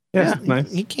 Yeah,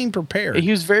 nice. He came prepared.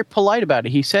 He was very polite about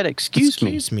it. He said,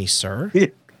 Excuse me, sir.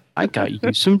 I got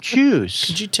you some juice.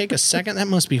 Could you take a second? That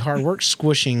must be hard work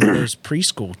squishing those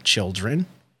preschool children.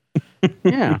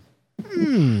 Yeah.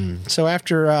 So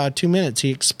after 2 minutes,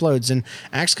 he explodes, and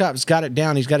Axe Cop's got it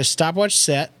down. He's got his stopwatch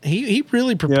set. He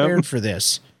really prepared for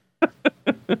this.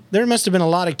 There must have been a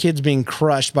lot of kids being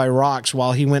crushed by rocks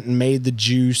while he went and made the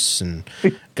juice and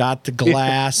got the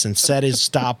glass and set his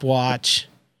stopwatch.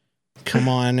 Come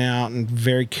on out and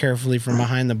very carefully from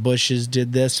behind the bushes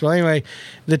did this. Well, anyway,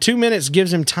 the 2 minutes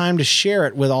gives him time to share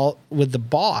it with the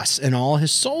boss and all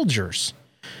his soldiers.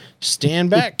 Stand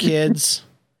back, kids.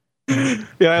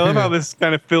 Yeah, I love how this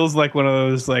kind of feels like one of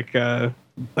those like a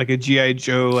GI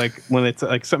Joe, like when it's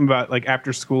like something about like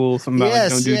after school, something about like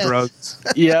don't do drugs.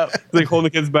 Yeah. It's like holding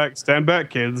the kids back. Stand back,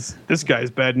 kids. This guy's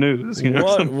bad news.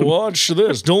 Watch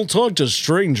this. Don't talk to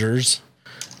strangers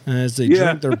as they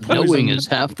drink their poison. Knowing is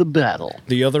half the battle.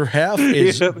 The other half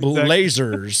is exactly.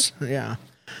 lasers. Yeah.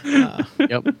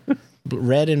 Yep.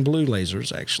 Red and blue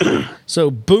lasers, actually. So,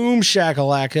 boom,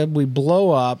 shakalaka. We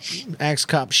blow up. Axe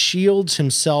Cop shields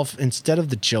himself instead of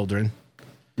the children.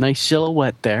 Nice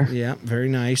silhouette there. Yeah, very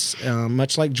nice.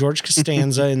 Much like George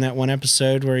Costanza in that one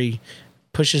episode where he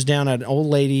pushes down an old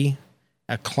lady,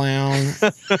 a clown,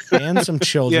 and some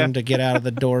children to get out of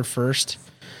the door first.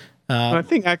 I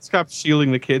think Axe Cop's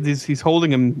shielding the kids. He's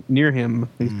holding them near him.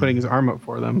 He's putting his arm up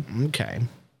for them. Okay.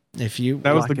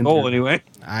 That was the goal, anyway.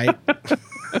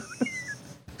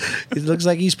 It looks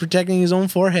like he's protecting his own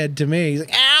forehead to me. He's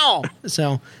like, ow!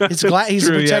 So he's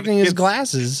protecting his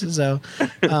glasses. So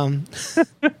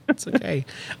it's okay.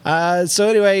 So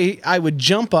anyway, I would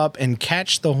jump up and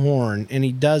catch the horn, and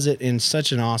he does it in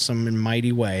such an awesome and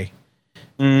mighty way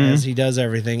as he does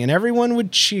everything. And everyone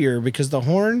would cheer because the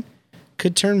horn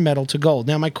could turn metal to gold.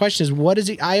 Now, my question is, what is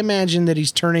he? I imagine that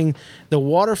he's turning the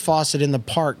water faucet in the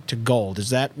park to gold. Is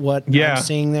that what I'm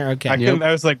seeing there? Okay.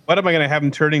 I was like, what am I going to have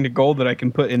him turning to gold that I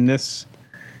can put in this?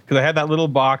 Because I had that little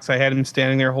box. I had him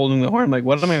standing there holding the horn. I'm like,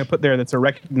 what am I going to put there that's a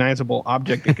recognizable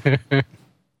object?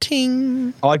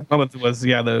 Ting. All I could come up with was,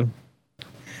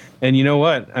 And you know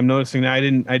what? I'm noticing that I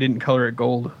didn't color it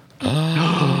gold.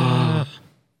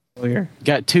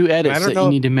 Got 2 edits that you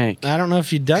need to make. I don't know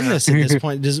if you've done this at this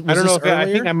point. I don't know if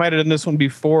I think I might have done this one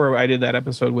before I did that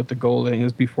episode with the gold. I think it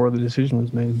was before the decision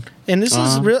was made. And this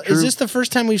is real. Is this the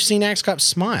first time we've seen Axe Cop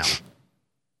smile?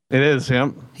 It is,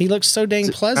 yeah. He looks so dang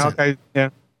pleasant.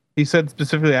 He said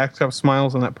specifically Axe Cop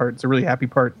smiles on that part. It's a really happy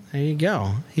part. There you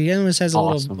go. He almost has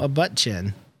a butt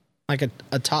chin, like a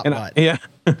top butt. Yeah.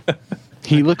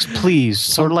 He looks pleased,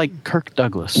 sort of like Kirk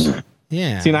Douglas.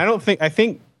 Yeah. See, and I don't think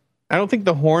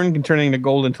the horn can turn into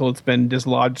gold until it's been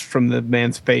dislodged from the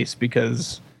man's face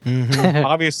because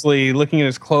obviously looking at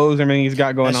his clothes, everything he's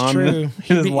got going on in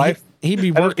his life. He'd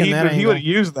be working that angle. He would have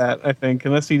used that, I think,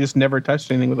 unless he just never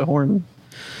touched anything with a horn.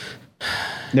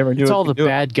 Never do it. It's all the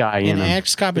bad guy in him. And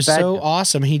Axe Cop is so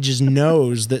awesome. He just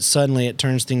knows that suddenly it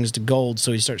turns things to gold,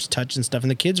 so he starts touching stuff, and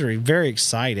the kids are very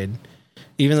excited.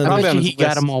 Even though he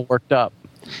got them all worked up.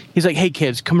 He's like, "Hey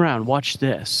kids, come around, watch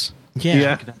this."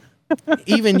 Yeah.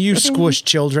 Even you squished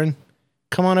children,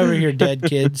 come on over here, dead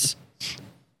kids.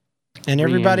 And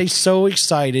everybody's so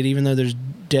excited, even though there's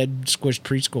dead squished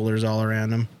preschoolers all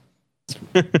around them.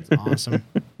 It's awesome.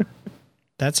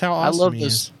 That's how awesome he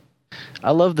is.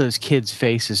 I love those kids'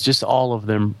 faces. Just all of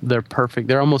them. They're perfect.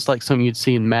 They're almost like something you'd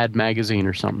see in Mad Magazine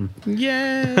or something.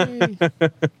 Yay!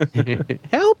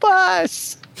 Help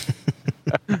us!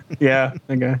 Yeah,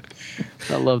 okay.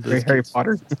 I love those. Harry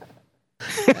Potter.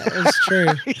 That's true.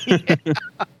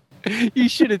 You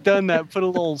should have done that. Put a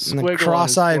little And squiggle. the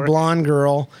cross-eyed on his blonde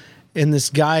girl and this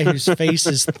guy whose face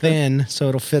is thin, so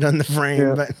it'll fit on the frame.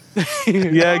 Yeah. But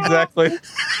Yeah, exactly.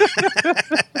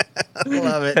 I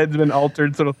love it. Head's been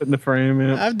altered so it'll fit in the frame.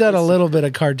 Yeah. I've done a little bit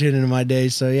of cartooning in my day,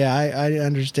 so yeah, I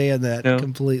understand that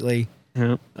completely.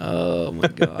 Yeah. Oh my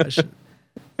gosh.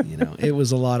 It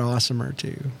was a lot awesomer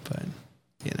too, but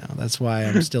that's why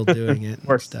I'm still doing it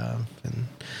and stuff and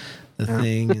the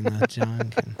thing and the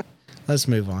junk. And let's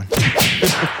move on.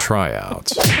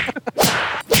 Tryouts.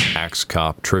 Axe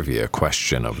Cop trivia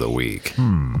question of the week.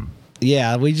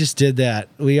 Yeah, we just did that.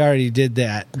 We already did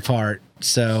that part.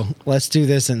 So let's do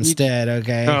this instead,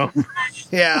 okay? Oh,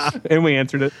 Yeah. and we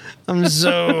answered it. I'm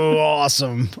so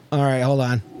awesome. All right, hold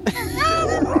on.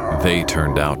 They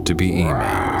turned out to be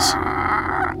emails.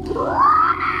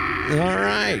 All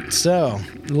right, so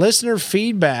listener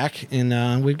feedback,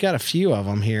 and we've got a few of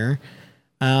them here.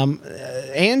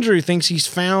 Andrew thinks he's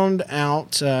found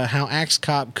out how Axe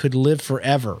Cop could live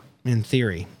forever, in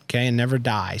theory, okay, and never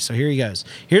die. So here he goes.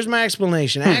 Here's my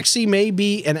explanation. Axie may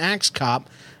be an Axe Cop,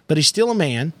 but he's still a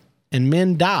man, and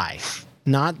men die.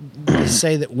 Not to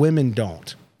say that women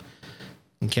don't.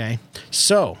 Okay,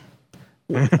 so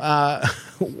when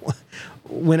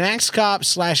Axe Cop /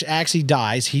 Axie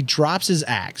dies, he drops his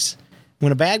axe.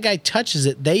 When a bad guy touches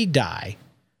it, they die.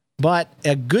 But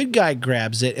a good guy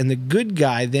grabs it, and the good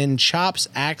guy then chops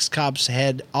Axe Cop's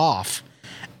head off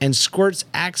and squirts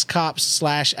Axe Cop /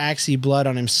 Axie blood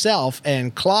on himself,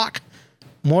 and clock,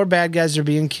 more bad guys are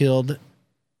being killed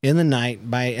in the night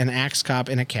by an Axe Cop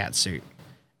in a cat suit.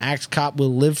 Axe Cop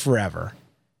will live forever.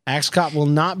 Axe Cop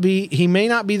he may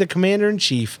not be the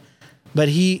commander-in-chief, but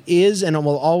he is and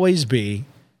will always be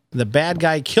the bad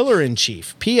guy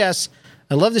killer-in-chief. P.S.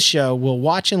 I love the show. We'll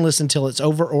watch and listen till it's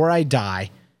over or I die.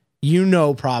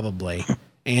 Probably,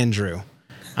 Andrew.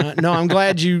 No, I'm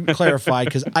glad you clarified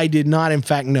because I did not, in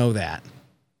fact, know that.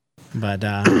 But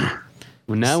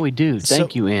well, now we do.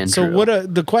 Thank you, Andrew. So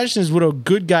the question is, would a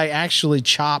good guy actually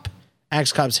chop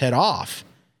Axe Cop's head off?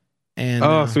 And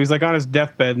so he's like on his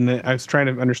deathbed, and I was trying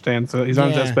to understand. So he's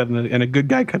on his deathbed, and a good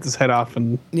guy cuts his head off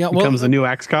and becomes the new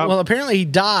Axe Cop. Well, apparently he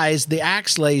dies. The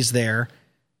axe lays there.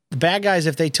 The bad guys,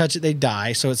 if they touch it, they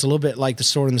die. So it's a little bit like the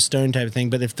sword and the stone type of thing.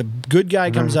 But if the good guy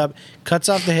comes up, cuts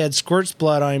off the head, squirts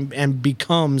blood on him, and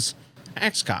becomes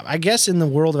Axe Cop, I guess in the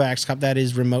world of Axe Cop that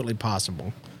is remotely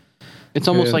possible. It's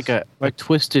almost like a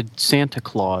twisted Santa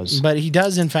Claus. But he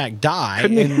does in fact die.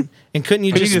 And couldn't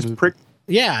you just prick?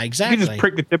 Yeah, exactly. He could just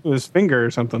prick the tip of his finger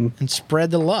or something and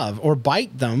spread the love, or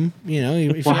bite them.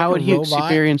 If how would he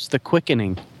experience the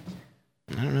quickening?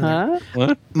 I don't know.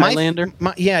 What? Highlander?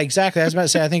 Yeah, exactly. I was about to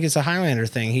say, I think it's a Highlander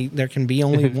thing. There can be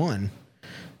only one.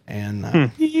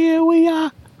 And here we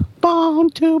are, born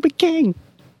to be king.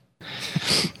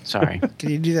 Sorry. Can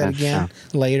you do that again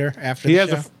later after he the has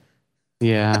show?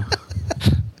 Yeah.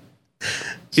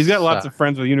 He's got lots of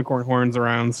friends with unicorn horns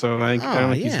around, so I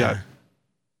don't think he's got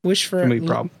wish for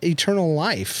problem. Eternal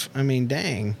life. I mean,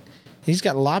 dang. He's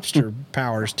got lobster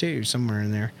powers too, somewhere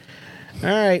in there. All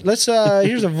right, let's.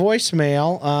 Here's a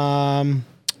voicemail.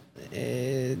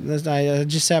 I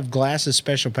just have Glass's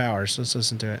special powers. Let's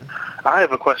listen to it. I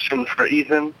have a question for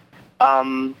Ethan.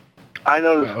 I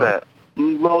noticed that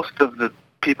most of the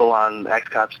people on Axe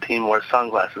Cop's team wear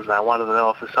sunglasses, and I wanted to know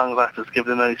if the sunglasses give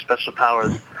them any special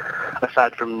powers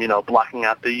aside from blocking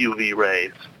out the UV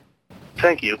rays.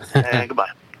 Thank you, and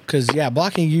goodbye. Because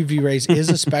blocking UV rays is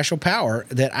a special power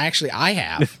that I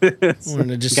have.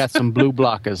 Just got some blue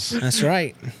blockers. That's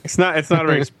right. It's not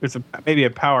maybe a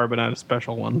power, but not a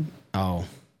special one. Oh,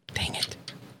 dang it!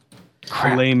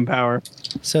 A lame power.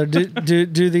 So do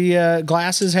the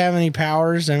glasses have any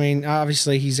powers? I mean,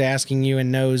 obviously he's asking you and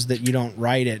knows that you don't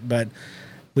write it, but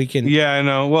we can. Yeah, I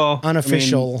know. Well,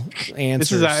 unofficial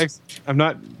answers. This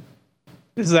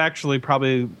is actually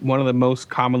probably one of the most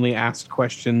commonly asked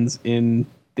questions in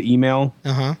the email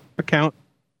account.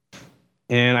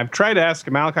 And I've tried to ask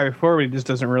Malachi before, but he just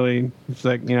doesn't really. It's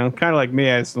like, kind of like me.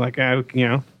 It's like,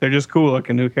 they're just cool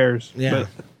looking. Who cares? Yeah.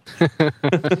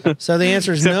 So the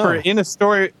answer is no. For in a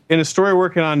story we're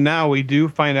working on now, we do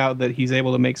find out that he's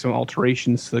able to make some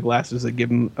alterations to the glasses that give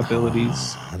him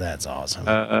abilities. Oh, that's awesome.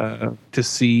 To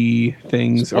see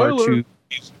things. Spoiler. Or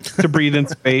to breathe in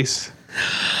space.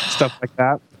 Stuff like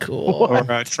that. Cool.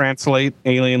 Or translate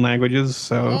alien languages.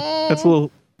 So that's a little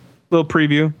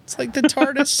preview. It's like the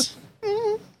TARDIS.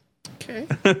 Okay.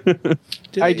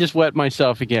 I just wet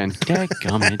myself again.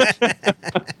 Dadgummit.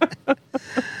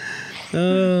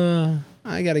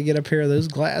 I got to get a pair of those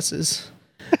glasses.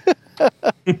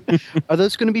 Are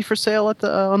those going to be for sale at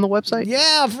the on the website?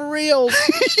 Yeah, for real.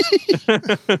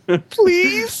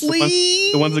 Please.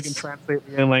 Please. The ones that can translate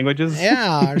in languages.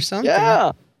 Yeah, or something.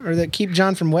 Yeah. Or that keep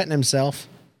John from wetting himself.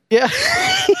 Yeah.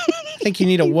 I think you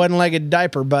need a one-legged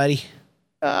diaper, buddy.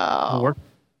 Oh.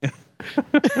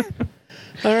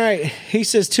 All right. He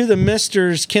says, to the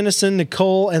Misters, Kinnison,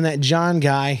 Nicole, and that John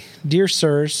guy, dear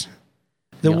sirs,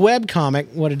 the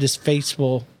webcomic, what a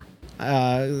distasteful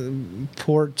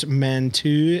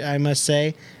portmanteau, I must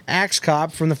say. Axe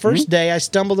Cop, from the first day I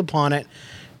stumbled upon it,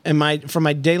 and from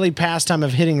my daily pastime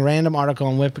of hitting random article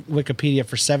on Wikipedia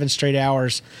for 7 straight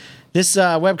hours. This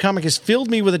webcomic has filled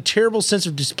me with a terrible sense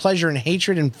of displeasure and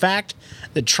hatred. In fact,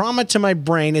 the trauma to my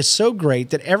brain is so great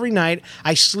that every night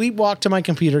I sleepwalk to my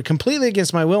computer, completely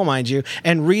against my will, mind you,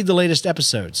 and read the latest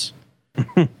episodes.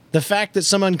 The fact that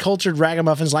some uncultured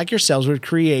ragamuffins like yourselves would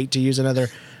create, to use another,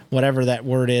 whatever that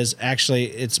word is, actually,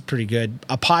 it's pretty good,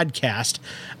 a podcast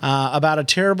about a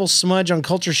terrible smudge on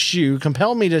culture shoe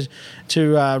compelled me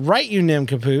to write you,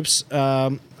 nincompoops,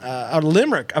 a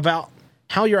limerick about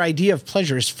how your idea of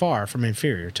pleasure is far from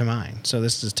inferior to mine. So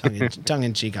this is tongue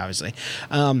in cheek, obviously.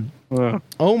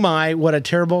 Oh my, what a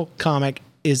terrible comic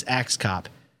is Axe Cop.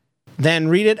 Then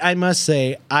read it, I must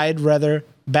say, I'd rather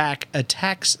back a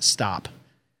tax stop.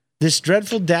 This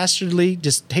dreadful, dastardly,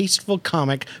 distasteful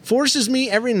comic forces me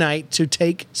every night to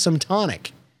take some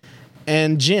tonic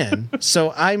and gin,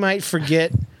 so I might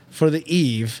forget for the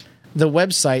eve the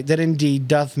website that indeed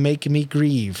doth make me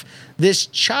grieve. This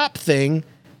chop thing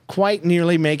quite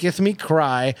nearly maketh me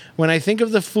cry when I think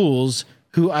of the fools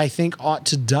who I think ought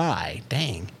to die.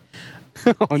 Dang.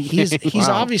 He's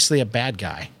obviously a bad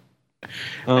guy.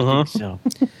 I think so.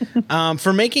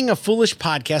 For making a foolish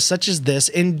podcast such as this,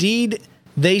 indeed,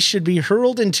 they should be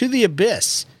hurled into the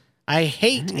abyss. I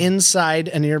hate inside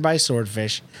a nearby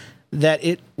swordfish. That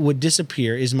it would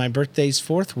disappear is my birthday's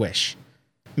 4th wish.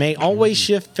 May always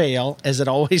shift fail as it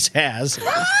always has.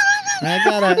 I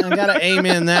gotta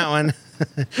amen that one.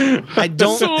 I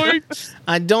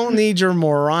don't need your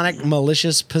moronic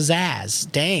malicious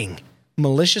pizzazz. Dang.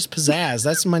 Malicious Pizzazz.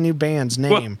 That's my new band's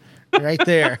name. Right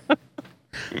there.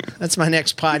 That's my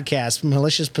next podcast,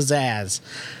 Malicious Pizzazz.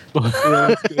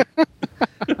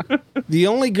 The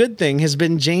only good thing has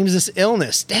been James's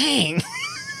illness. Dang.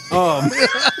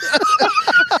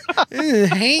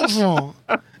 Hateful.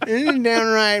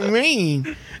 Downright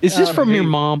mean. Is this from your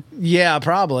mom? Yeah,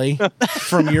 probably.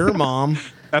 From your mom.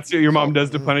 That's what your mom does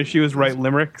to punish you, is write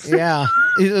limericks. Yeah,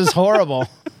 it was horrible.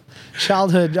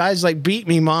 Childhood, I was like, beat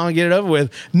me, mom, and get it over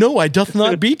with. No, I doth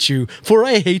not beat you, for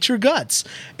I hate your guts.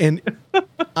 And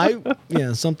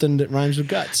something that rhymes with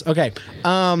guts. Okay.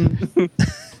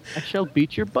 I shall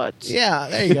beat your butts. Yeah,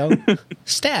 there you go.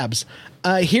 Stabs.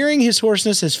 Hearing his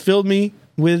hoarseness has filled me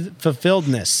with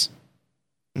fulfilledness.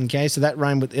 Okay, so that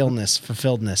rhymed with illness,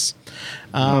 fulfilledness.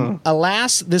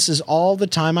 Alas, this is all the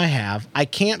time I have. I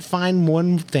can't find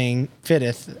one thing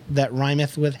fitteth that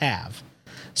rhymeth with have.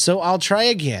 So I'll try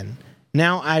again.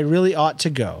 Now I really ought to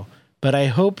go, but I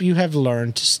hope you have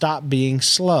learned to stop being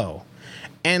slow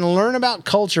and learn about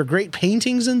culture, great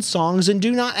paintings and songs, and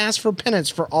do not ask for penance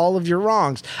for all of your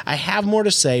wrongs. I have more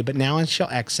to say, but now I shall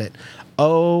exit.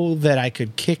 Oh, that I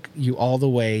could kick you all the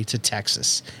way to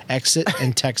Texas. Exit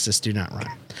and Texas do not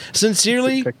rhyme.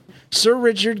 Sincerely, Sir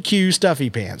Richard Q. Stuffy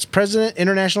Pants, President,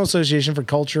 International Association for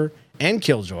Culture and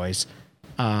Killjoys,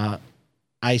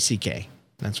 ICK.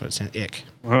 That's what it said. Ick.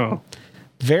 Wow.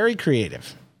 Very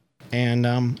creative. And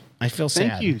I feel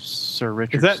sad. Thank you, Sir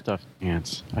Richard Stuffy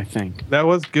Pants, I think. That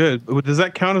was good. Does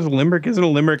that count as a limerick? Isn't a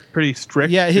limerick pretty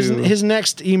strict? Yeah, his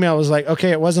next email was like, okay,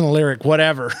 it wasn't a lyric,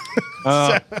 whatever.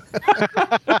 Like,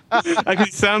 he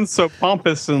sounds so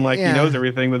pompous and like he knows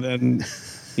everything, but then,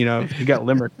 he got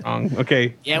limerick wrong.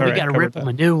 Okay. Yeah, we got to rip him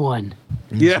a new one.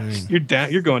 Yeah, you're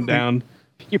down. You're going down.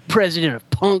 You're president of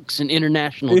punks and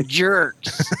international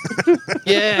jerks.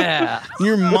 Yeah.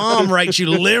 Your mom writes you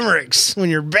limericks when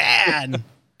you're bad.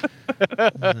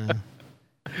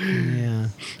 Yeah.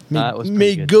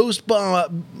 May Ghost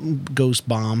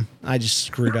Bomb. I just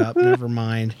screwed up. Never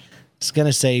mind. I was going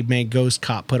to say, may Ghost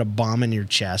Cop put a bomb in your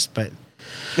chest, but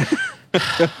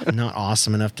not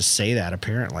awesome enough to say that,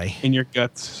 apparently. In your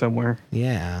guts somewhere.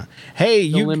 Yeah.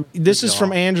 Hey, this is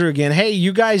from Andrew again. Hey,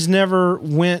 you guys never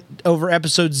went over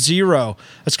episode 0.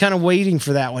 I was kind of waiting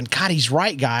for that one. God, he's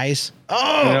right, guys.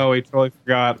 Oh! No, we totally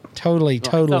forgot. Totally. I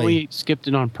thought we skipped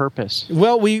it on purpose.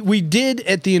 Well, we did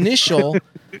at the initial,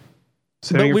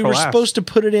 but we were supposed to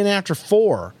put it in after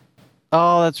 4.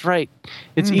 Oh, that's right.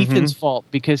 It's Ethan's fault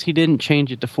because he didn't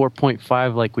change it to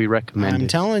 4.5 like we recommended. I'm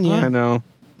telling you. I know.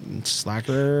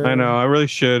 Slacker. I know. I really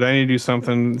should. I need to do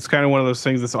something. It's kind of one of those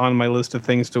things that's on my list of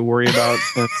things to worry about.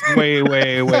 It's way,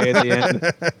 way, way at the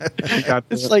end.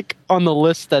 It's like on the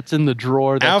list that's in the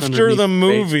drawer. That's after the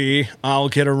underneath movie, I'll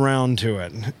get around to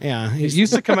it. Yeah. It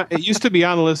used to come out. It used to be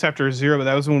on the list after 0, but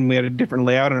that was when we had a different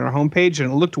layout on our homepage,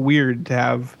 and it looked weird to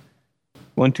have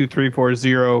 1, 2, 3, 4,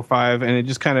 0, 5, and it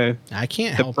just kind of. I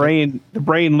can't the help brain. The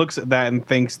brain looks at that and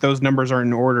thinks those numbers aren't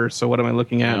in order. So what am I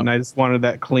looking at? Yep. And I just wanted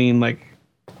that clean, like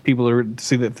people to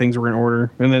see that things were in order,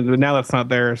 and then but now that's not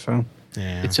there. So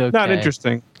Yeah. It's okay. not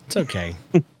interesting. It's okay.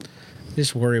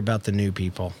 Just worry about the new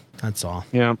people. That's all.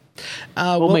 Yeah.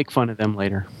 We'll make fun of them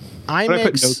later. But I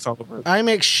put notes all over it. I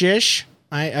make shish.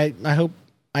 I hope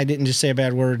I didn't just say a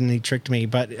bad word and he tricked me.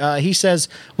 But he says,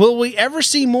 "Will we ever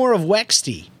see more of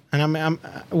Wexty?" And I'm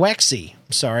Wexy.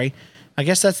 Sorry, I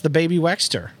guess that's the baby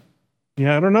Wexter.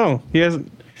 Yeah, I don't know. He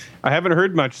hasn't. I haven't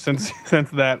heard much since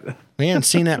that. We haven't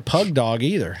seen that pug dog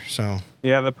either. So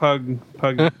Yeah, the pug.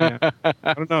 Yeah.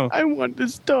 I don't know. I want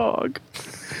this dog.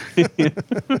 yeah,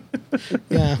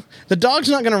 the dog's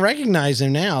not going to recognize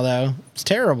him now, though. It's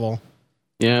terrible.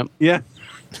 Yeah. Yeah.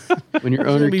 When your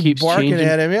He's owner gonna be keeps barking changing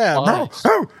at him. Yeah. lives.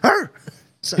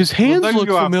 His Well, hands doesn't look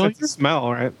go off familiar. sense of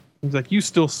smell, right? He's like, you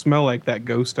still smell like that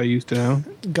ghost I used to know.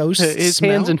 Ghost His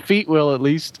smell? hands and feet will at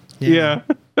least. Yeah.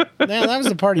 Yeah, that was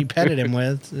the part he petted him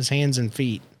with, his hands and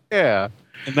feet. Yeah.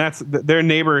 And that's their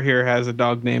neighbor here has a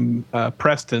dog named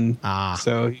Preston. Ah.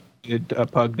 So he did a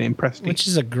pug named Preston. Which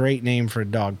is a great name for a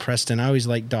dog, Preston. I always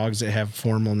like dogs that have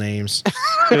formal names.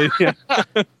 Yeah.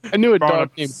 I knew a dog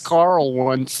Products. named Carl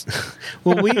once.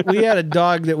 Well, we had a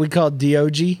dog that we called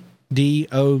D-O-G.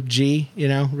 D-O-G,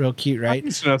 real cute, I right?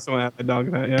 used to know someone had a dog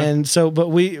that. Yeah. And so, but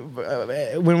we,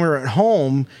 when we were at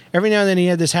home, every now and then he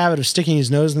had this habit of sticking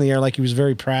his nose in the air like he was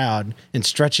very proud and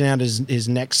stretching out his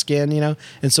neck skin,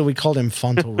 And so we called him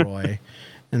Fauntleroy.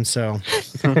 And so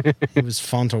it was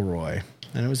Fauntleroy.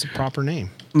 And it was a proper name.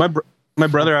 My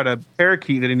brother had a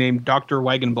parakeet that he named Dr.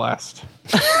 Wagenblast.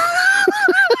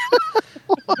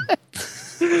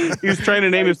 He was trying to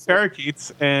name his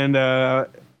parakeets, and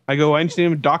I go, why didn't you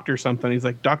name him Doctor something? He's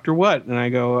like, Doctor what? And I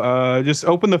go, just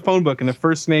open the phone book, and the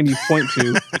first name you point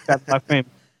to, that last name.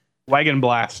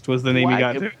 Wagenblast was the name he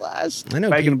got to. Blast. I know,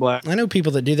 Wagenblast. I know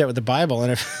people that do that with the Bible.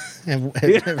 And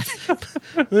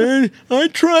I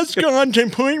trust God to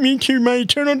point me to my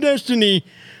eternal destiny.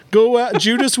 Go out.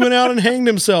 Judas went out and hanged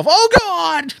himself. Oh,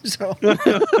 God. So.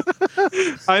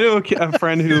 I know a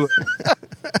friend who,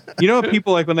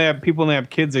 people like when they have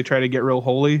kids, they try to get real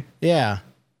holy. Yeah.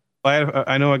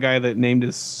 I know a guy that named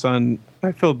his son.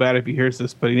 I feel bad if he hears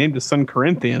this, but he named his son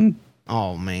Corinthian.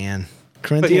 Oh, man. But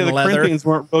Corinthian the leather. Corinthians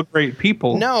weren't real great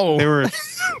people. No.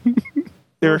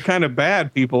 They were kind of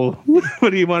bad people.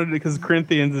 But he wanted it because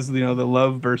Corinthians is the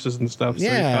love verses and stuff. So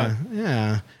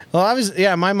Yeah.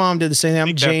 Well, my mom did the same thing.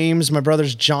 I'm James. My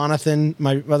brother's Jonathan.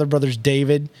 My other brother's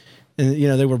David. And,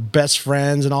 they were best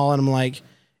friends and all. And I'm like,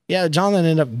 yeah, Jonathan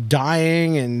ended up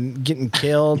dying and getting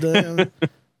killed.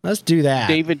 Let's do that.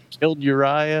 David killed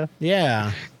Uriah.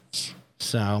 Yeah.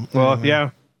 So. Well,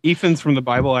 yeah. Ethan's from the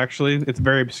Bible, actually. It's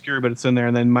very obscure, but it's in there.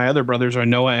 And then my other brothers are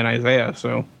Noah and Isaiah.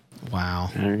 So.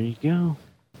 Wow. There you go.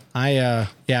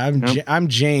 I'm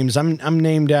James. I'm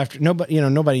named after nobody.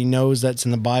 Nobody knows that's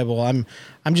in the Bible. I'm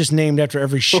just named after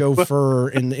every chauffeur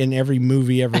in every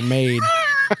movie ever made.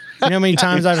 You know how many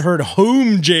times I've heard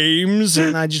 "Home James"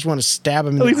 and I just want to stab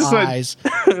him in the eyes.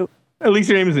 At least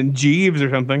your name isn't Jeeves or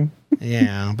something.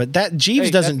 Yeah, but that Jeeves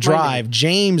doesn't drive.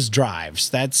 James drives.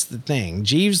 That's the thing.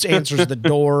 Jeeves answers the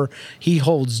door. He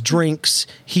holds drinks.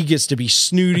 He gets to be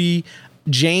snooty.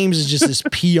 James is just this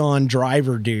peon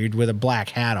driver dude with a black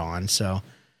hat on, so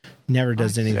never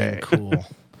does anything cool.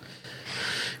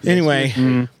 Anyway,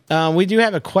 we do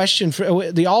have a question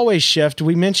for the Always Shift.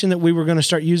 We mentioned that we were going to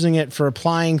start using it for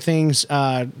applying things,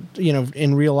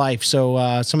 in real life.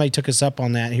 So somebody took us up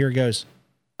on that. Here it goes.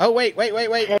 Oh, wait.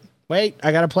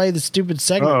 I got to play the stupid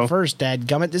segment first,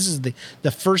 dadgummit. This is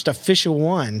the first official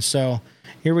one. So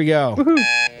here we go. Woo-hoo.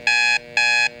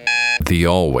 The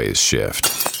Always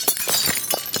Shift.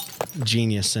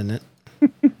 Genius, isn't it?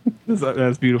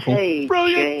 That's beautiful. Hey,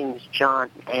 Brilliant. James,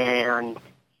 John, and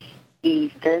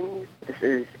Ethan. This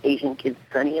is Asian Kid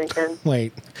Sunny again.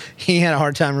 Wait, he had a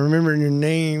hard time remembering your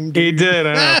name. Dude. He did.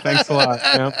 I know. Thanks a lot.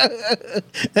 Yeah.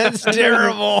 That's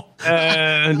terrible.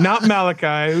 Not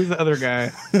Malachi. Who's the other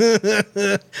guy?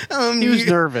 He was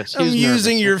nervous. I'm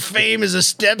using your fame as a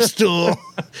step stool,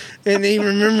 and he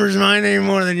remembers my name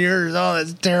more than yours. Oh,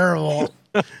 that's terrible.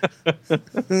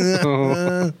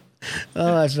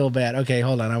 Oh, I feel bad. Okay,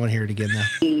 hold on. I want to hear it again now.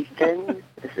 Ethan.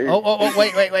 This is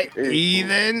Wait. this is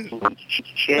Ethan.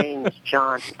 James,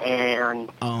 John, and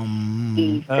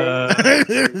Ethan.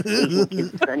 Ethan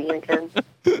Kid Sunny again.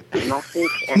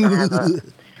 Message, and I have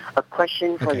a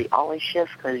question for the Ollie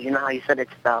shift, because you know how you said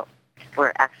it's about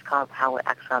for X-Cop, how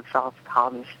X-Cop solves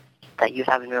problems that you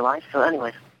have in your life. So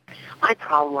anyways, my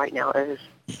problem right now is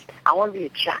I want to be a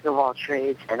jack of all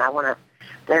trades, and I want to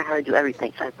learn how to do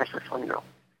everything. So I press this one girl.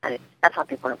 And that's how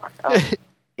people are.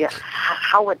 Yeah.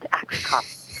 How would the X-Cop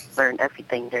learn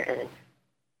everything there is?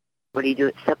 Would he do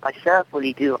it step by step? Would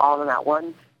he do all of them at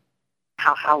once?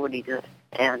 How would he do it?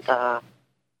 And,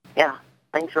 yeah,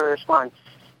 thanks for the response,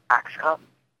 X-Cop.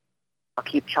 I'll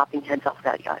keep chopping heads off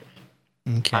that, guys.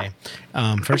 Okay.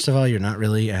 First of all, you're not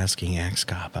really asking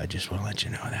X-Cop. I just want to let you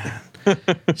know that.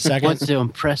 Second, He wants to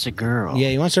impress a girl. yeah,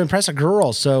 he wants to impress a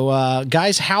girl. So,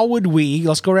 guys, how would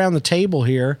let's go around the table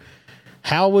here.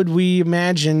 How would we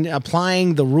imagine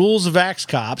applying the rules of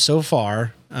X-Cop so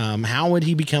far? How would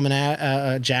he become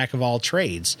a jack of all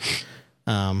trades?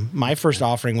 My first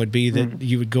offering would be that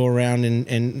you would go around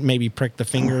and maybe prick the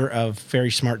finger of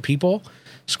very smart people,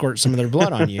 squirt some of their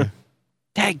blood on you.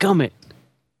 Dadgummit.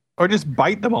 Or just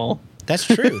bite them all. That's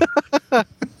true. But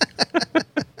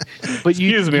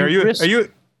Excuse me, are you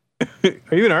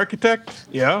an architect?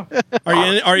 Yeah.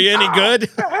 Are you any good?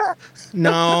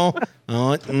 No.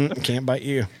 Oh, can't bite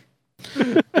you.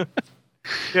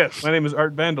 Yes, my name is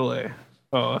Art Vandelay.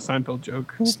 Oh, a Seinfeld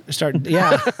joke.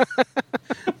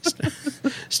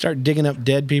 Start digging up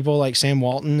dead people like Sam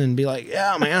Walton and be like,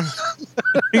 yeah, man.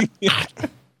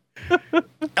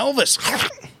 Elvis.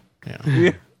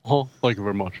 Yeah. Oh, thank you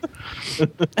very much.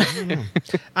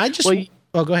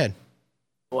 Go ahead.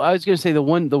 Well, I was going to say the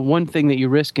one thing that you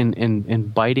risk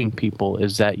in biting people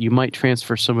is that you might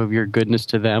transfer some of your goodness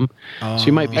to them. So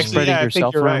you might be spreading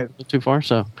yourself around a little too far.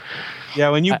 So, yeah,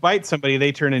 when you bite somebody,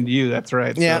 they turn into you. That's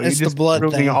right. Yeah, so it's just the blood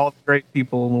proving thing. all the great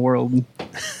people in the world.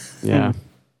 yeah,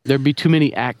 there'd be too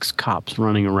many axe cops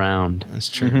running around. That's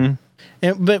true.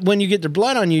 But when you get their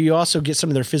blood on you, you also get some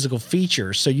of their physical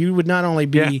features. So you would not only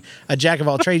be a jack of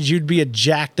all trades, you'd be a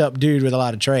jacked up dude with a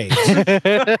lot of trades. Good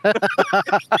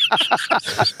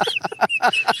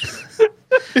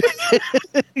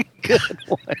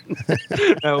one.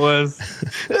 That was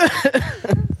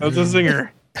a zinger.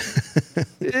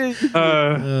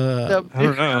 I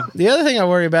don't know. The other thing I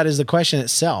worry about is the question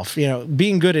itself. You know,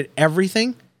 being good at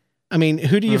everything. I mean,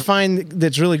 who do you find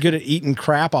that's really good at eating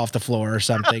crap off the floor or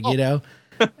something, you know?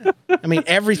 I mean,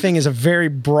 everything is a very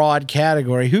broad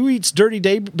category. Who eats dirty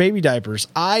baby diapers?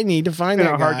 I need to find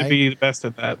that guy. Hard to be the best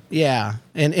at that. Yeah.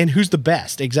 And who's the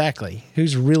best? Exactly.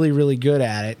 Who's really, really good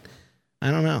at it?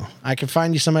 I don't know. I can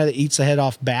find you somebody that eats the head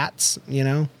off bats, you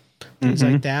know, things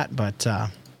like that. But,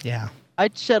 yeah.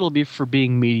 I'd settle for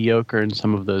being mediocre in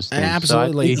some of those things.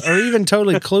 Absolutely. Or even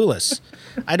totally clueless.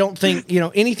 I don't think,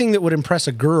 anything that would impress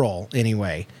a girl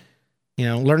anyway.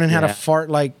 Learning how to fart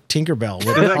like Tinkerbell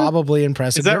would probably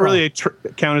impress a girl. Is that really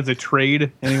count as a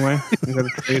trade anyway? Is that a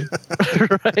trade?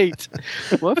 Right.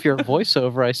 Well, if you're a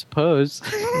voiceover, I suppose.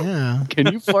 Yeah. Can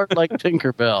you fart like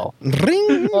Tinkerbell?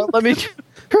 Ring. Well, let me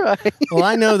try. Well,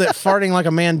 I know that farting like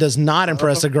a man does not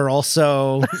impress a girl,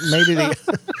 so maybe the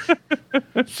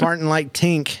farting like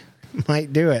Tink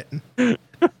might do it.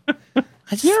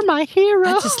 You're my hero.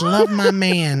 I just love my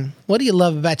man. What do you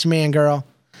love about your man, girl?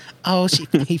 Oh,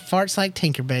 he farts like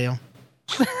Tinkerbell.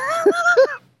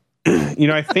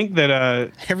 I think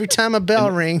that every time a bell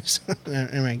rings.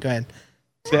 Anyway, go ahead.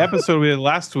 The episode we did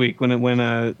last week when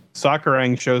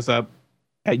Sakurang shows up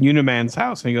at Uniman's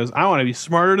house and he goes, "I want to be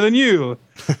smarter than you,"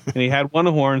 and he had one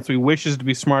horn, so he wishes to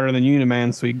be smarter than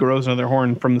Uniman, so he grows another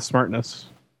horn from the smartness.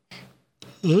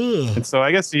 Ugh. And so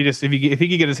I guess if he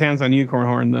could get his hands on unicorn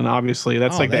horn, then obviously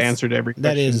that's the answer to every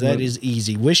question. That is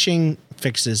easy. Wishing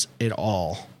fixes it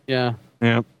all. Yeah.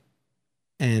 Yeah.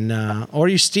 And or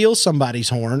you steal somebody's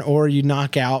horn, or you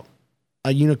knock out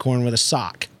a unicorn with a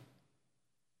sock.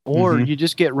 Or you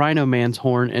just get Rhino Man's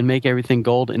horn and make everything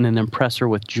gold and then impress her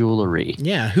with jewelry.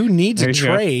 Yeah, who needs a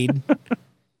trade?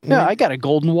 Yeah, I got a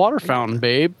golden water fountain,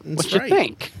 babe. What you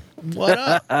think? What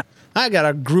up? I got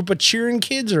a group of cheering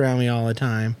kids around me all the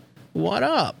time. What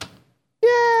up?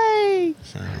 Yay!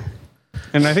 So.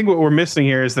 And I think what we're missing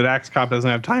here is that Axe Cop doesn't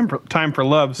have time for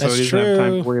love, so he doesn't have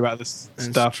time to worry about this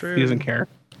stuff. True. He doesn't care.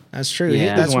 That's true.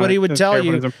 Yeah. That's what he would tell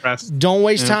you. Don't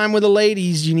waste time with the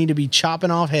ladies. You need to be chopping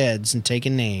off heads and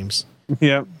taking names.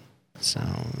 Yep. So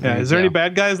is there any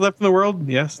bad guys left in the world?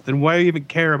 Yes. Then why do you even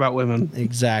care about women?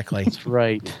 Exactly. That's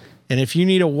right. And if you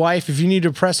need a wife, if you need to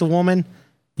impress a woman,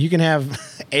 you can have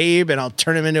Abe, and I'll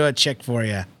turn him into a chick for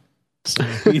you. So.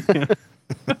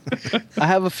 I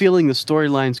have a feeling the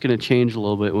storyline's going to change a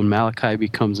little bit when Malachi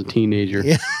becomes a teenager.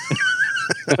 Yeah.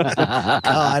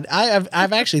 God,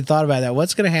 I've actually thought about that.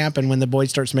 What's going to happen when the boy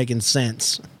starts making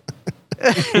sense?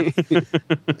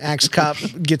 Axe Cop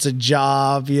gets a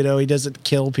job, he doesn't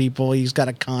kill people. He's got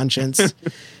a conscience.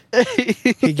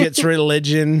 He gets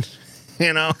religion,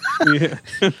 Yeah.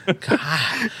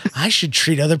 God, I should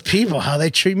treat other people how they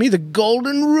treat me. The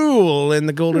golden rule, and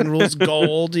the golden rule's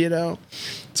gold,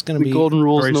 It's going to be... The golden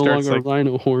rule is no longer like, a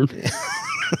rhino horn.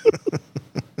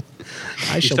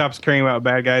 He stops caring about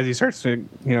bad guys. He starts to,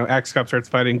 Axe Cop starts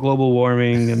fighting global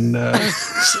warming and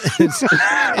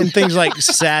and things like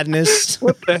sadness.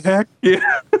 What the heck?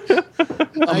 Yeah.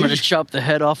 I'm going to chop the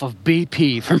head off of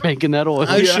BP for making that oil.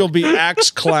 I shall be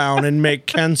Axe Clown and make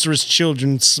cancerous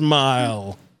children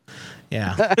smile.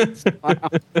 Yeah.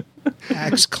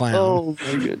 Axe Clown. Oh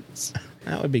my goodness.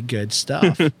 That would be good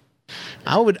stuff.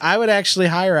 I would actually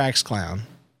hire Axe Clown.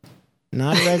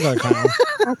 Not a regular clown.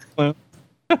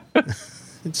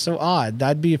 It's so odd.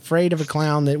 I'd be afraid of a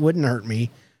clown that wouldn't hurt me,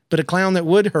 but a clown that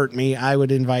would hurt me, I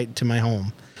would invite to my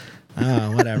home.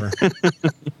 Oh, whatever.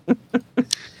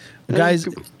 Guys,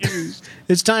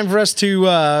 it's time for us to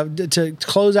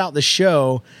close out the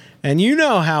show, and you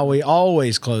know how we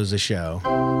always close the show.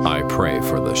 I pray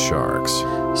for the sharks.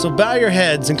 So bow your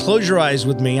heads and close your eyes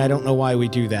with me. I don't know why we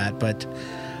do that, but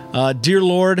dear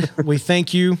Lord, we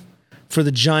thank you for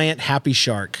the giant happy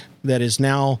shark that is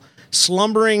now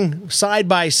slumbering side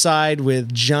by side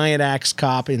with giant Axe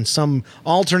Cop in some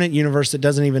alternate universe that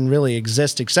doesn't even really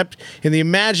exist except in the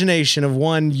imagination of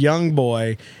one young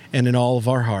boy and in all of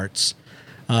our hearts.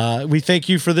 We thank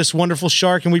you for this wonderful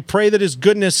shark, and we pray that his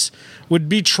goodness would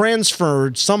be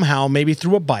transferred somehow, maybe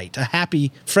through a bite, a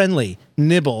happy, friendly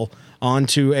nibble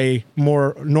onto a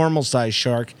more normal-sized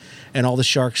shark, and all the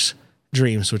shark's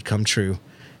dreams would come true.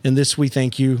 In this we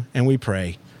thank you, and we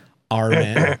pray.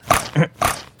 Amen.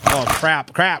 Oh,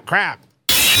 crap. Ah,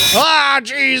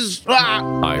 jeez.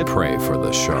 Ah. I pray for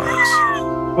the sharks.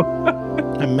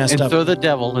 I messed And up. throw the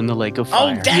devil in the lake of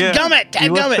fire. Oh, dadgummit.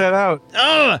 You left that out.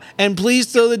 Oh, and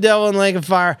please throw the devil in the lake of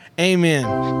fire. Amen.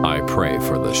 I pray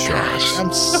for the sharks.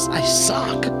 Gosh, I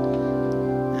suck.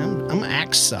 I'm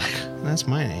Axe Suck. That's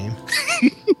my name.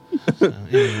 So,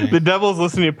 anyway. The devil's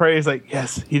listening to pray. He's like,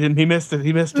 yes, he missed it.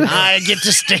 I get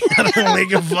to stay out of the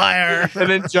lake of fire.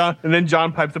 And then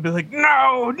John pipes up. He's like,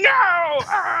 no.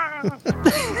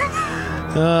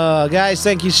 Guys,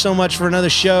 thank you so much for another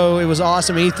show. It was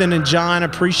awesome. Ethan and John,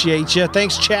 appreciate you.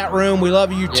 Thanks, chat room. We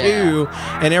love you too.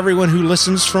 And everyone who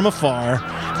listens from afar.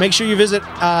 Make sure you visit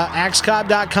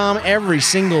axecop.com every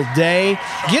single day.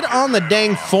 Get on the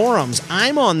dang forums.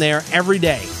 I'm on there every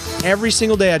day. Every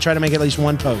single day I try to make at least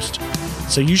one post.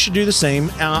 So you should do the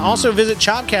same. Also visit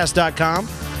chopcast.com.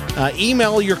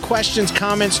 Email your questions,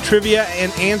 comments, trivia,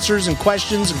 and answers, and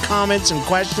questions, and comments, and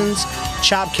questions.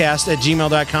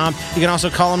 Chopcast@gmail.com. You can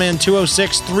also call them in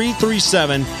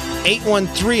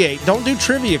 206-337-8138. Don't do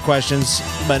trivia questions,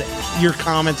 but your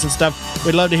comments and stuff.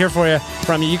 We'd love to hear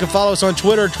from you. You can follow us on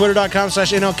Twitter,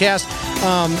 twitter.com/NLCast.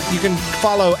 You can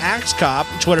follow Axe Cop,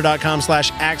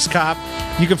 twitter.com/AxeCop.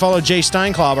 You can follow Jay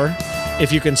Steinklauber,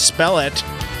 if you can spell it,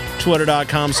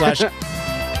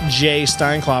 twitter.com/Jay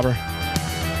Steinklauber.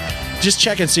 Just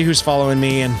check and see who's following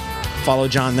me and follow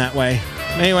John that way.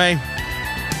 Anyway,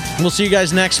 we'll see you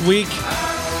guys next week.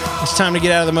 It's time to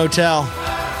get out of the motel.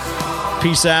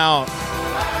 Peace out.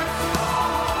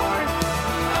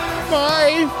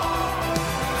 Bye.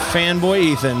 Fanboy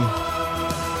Ethan.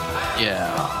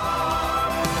 Yeah.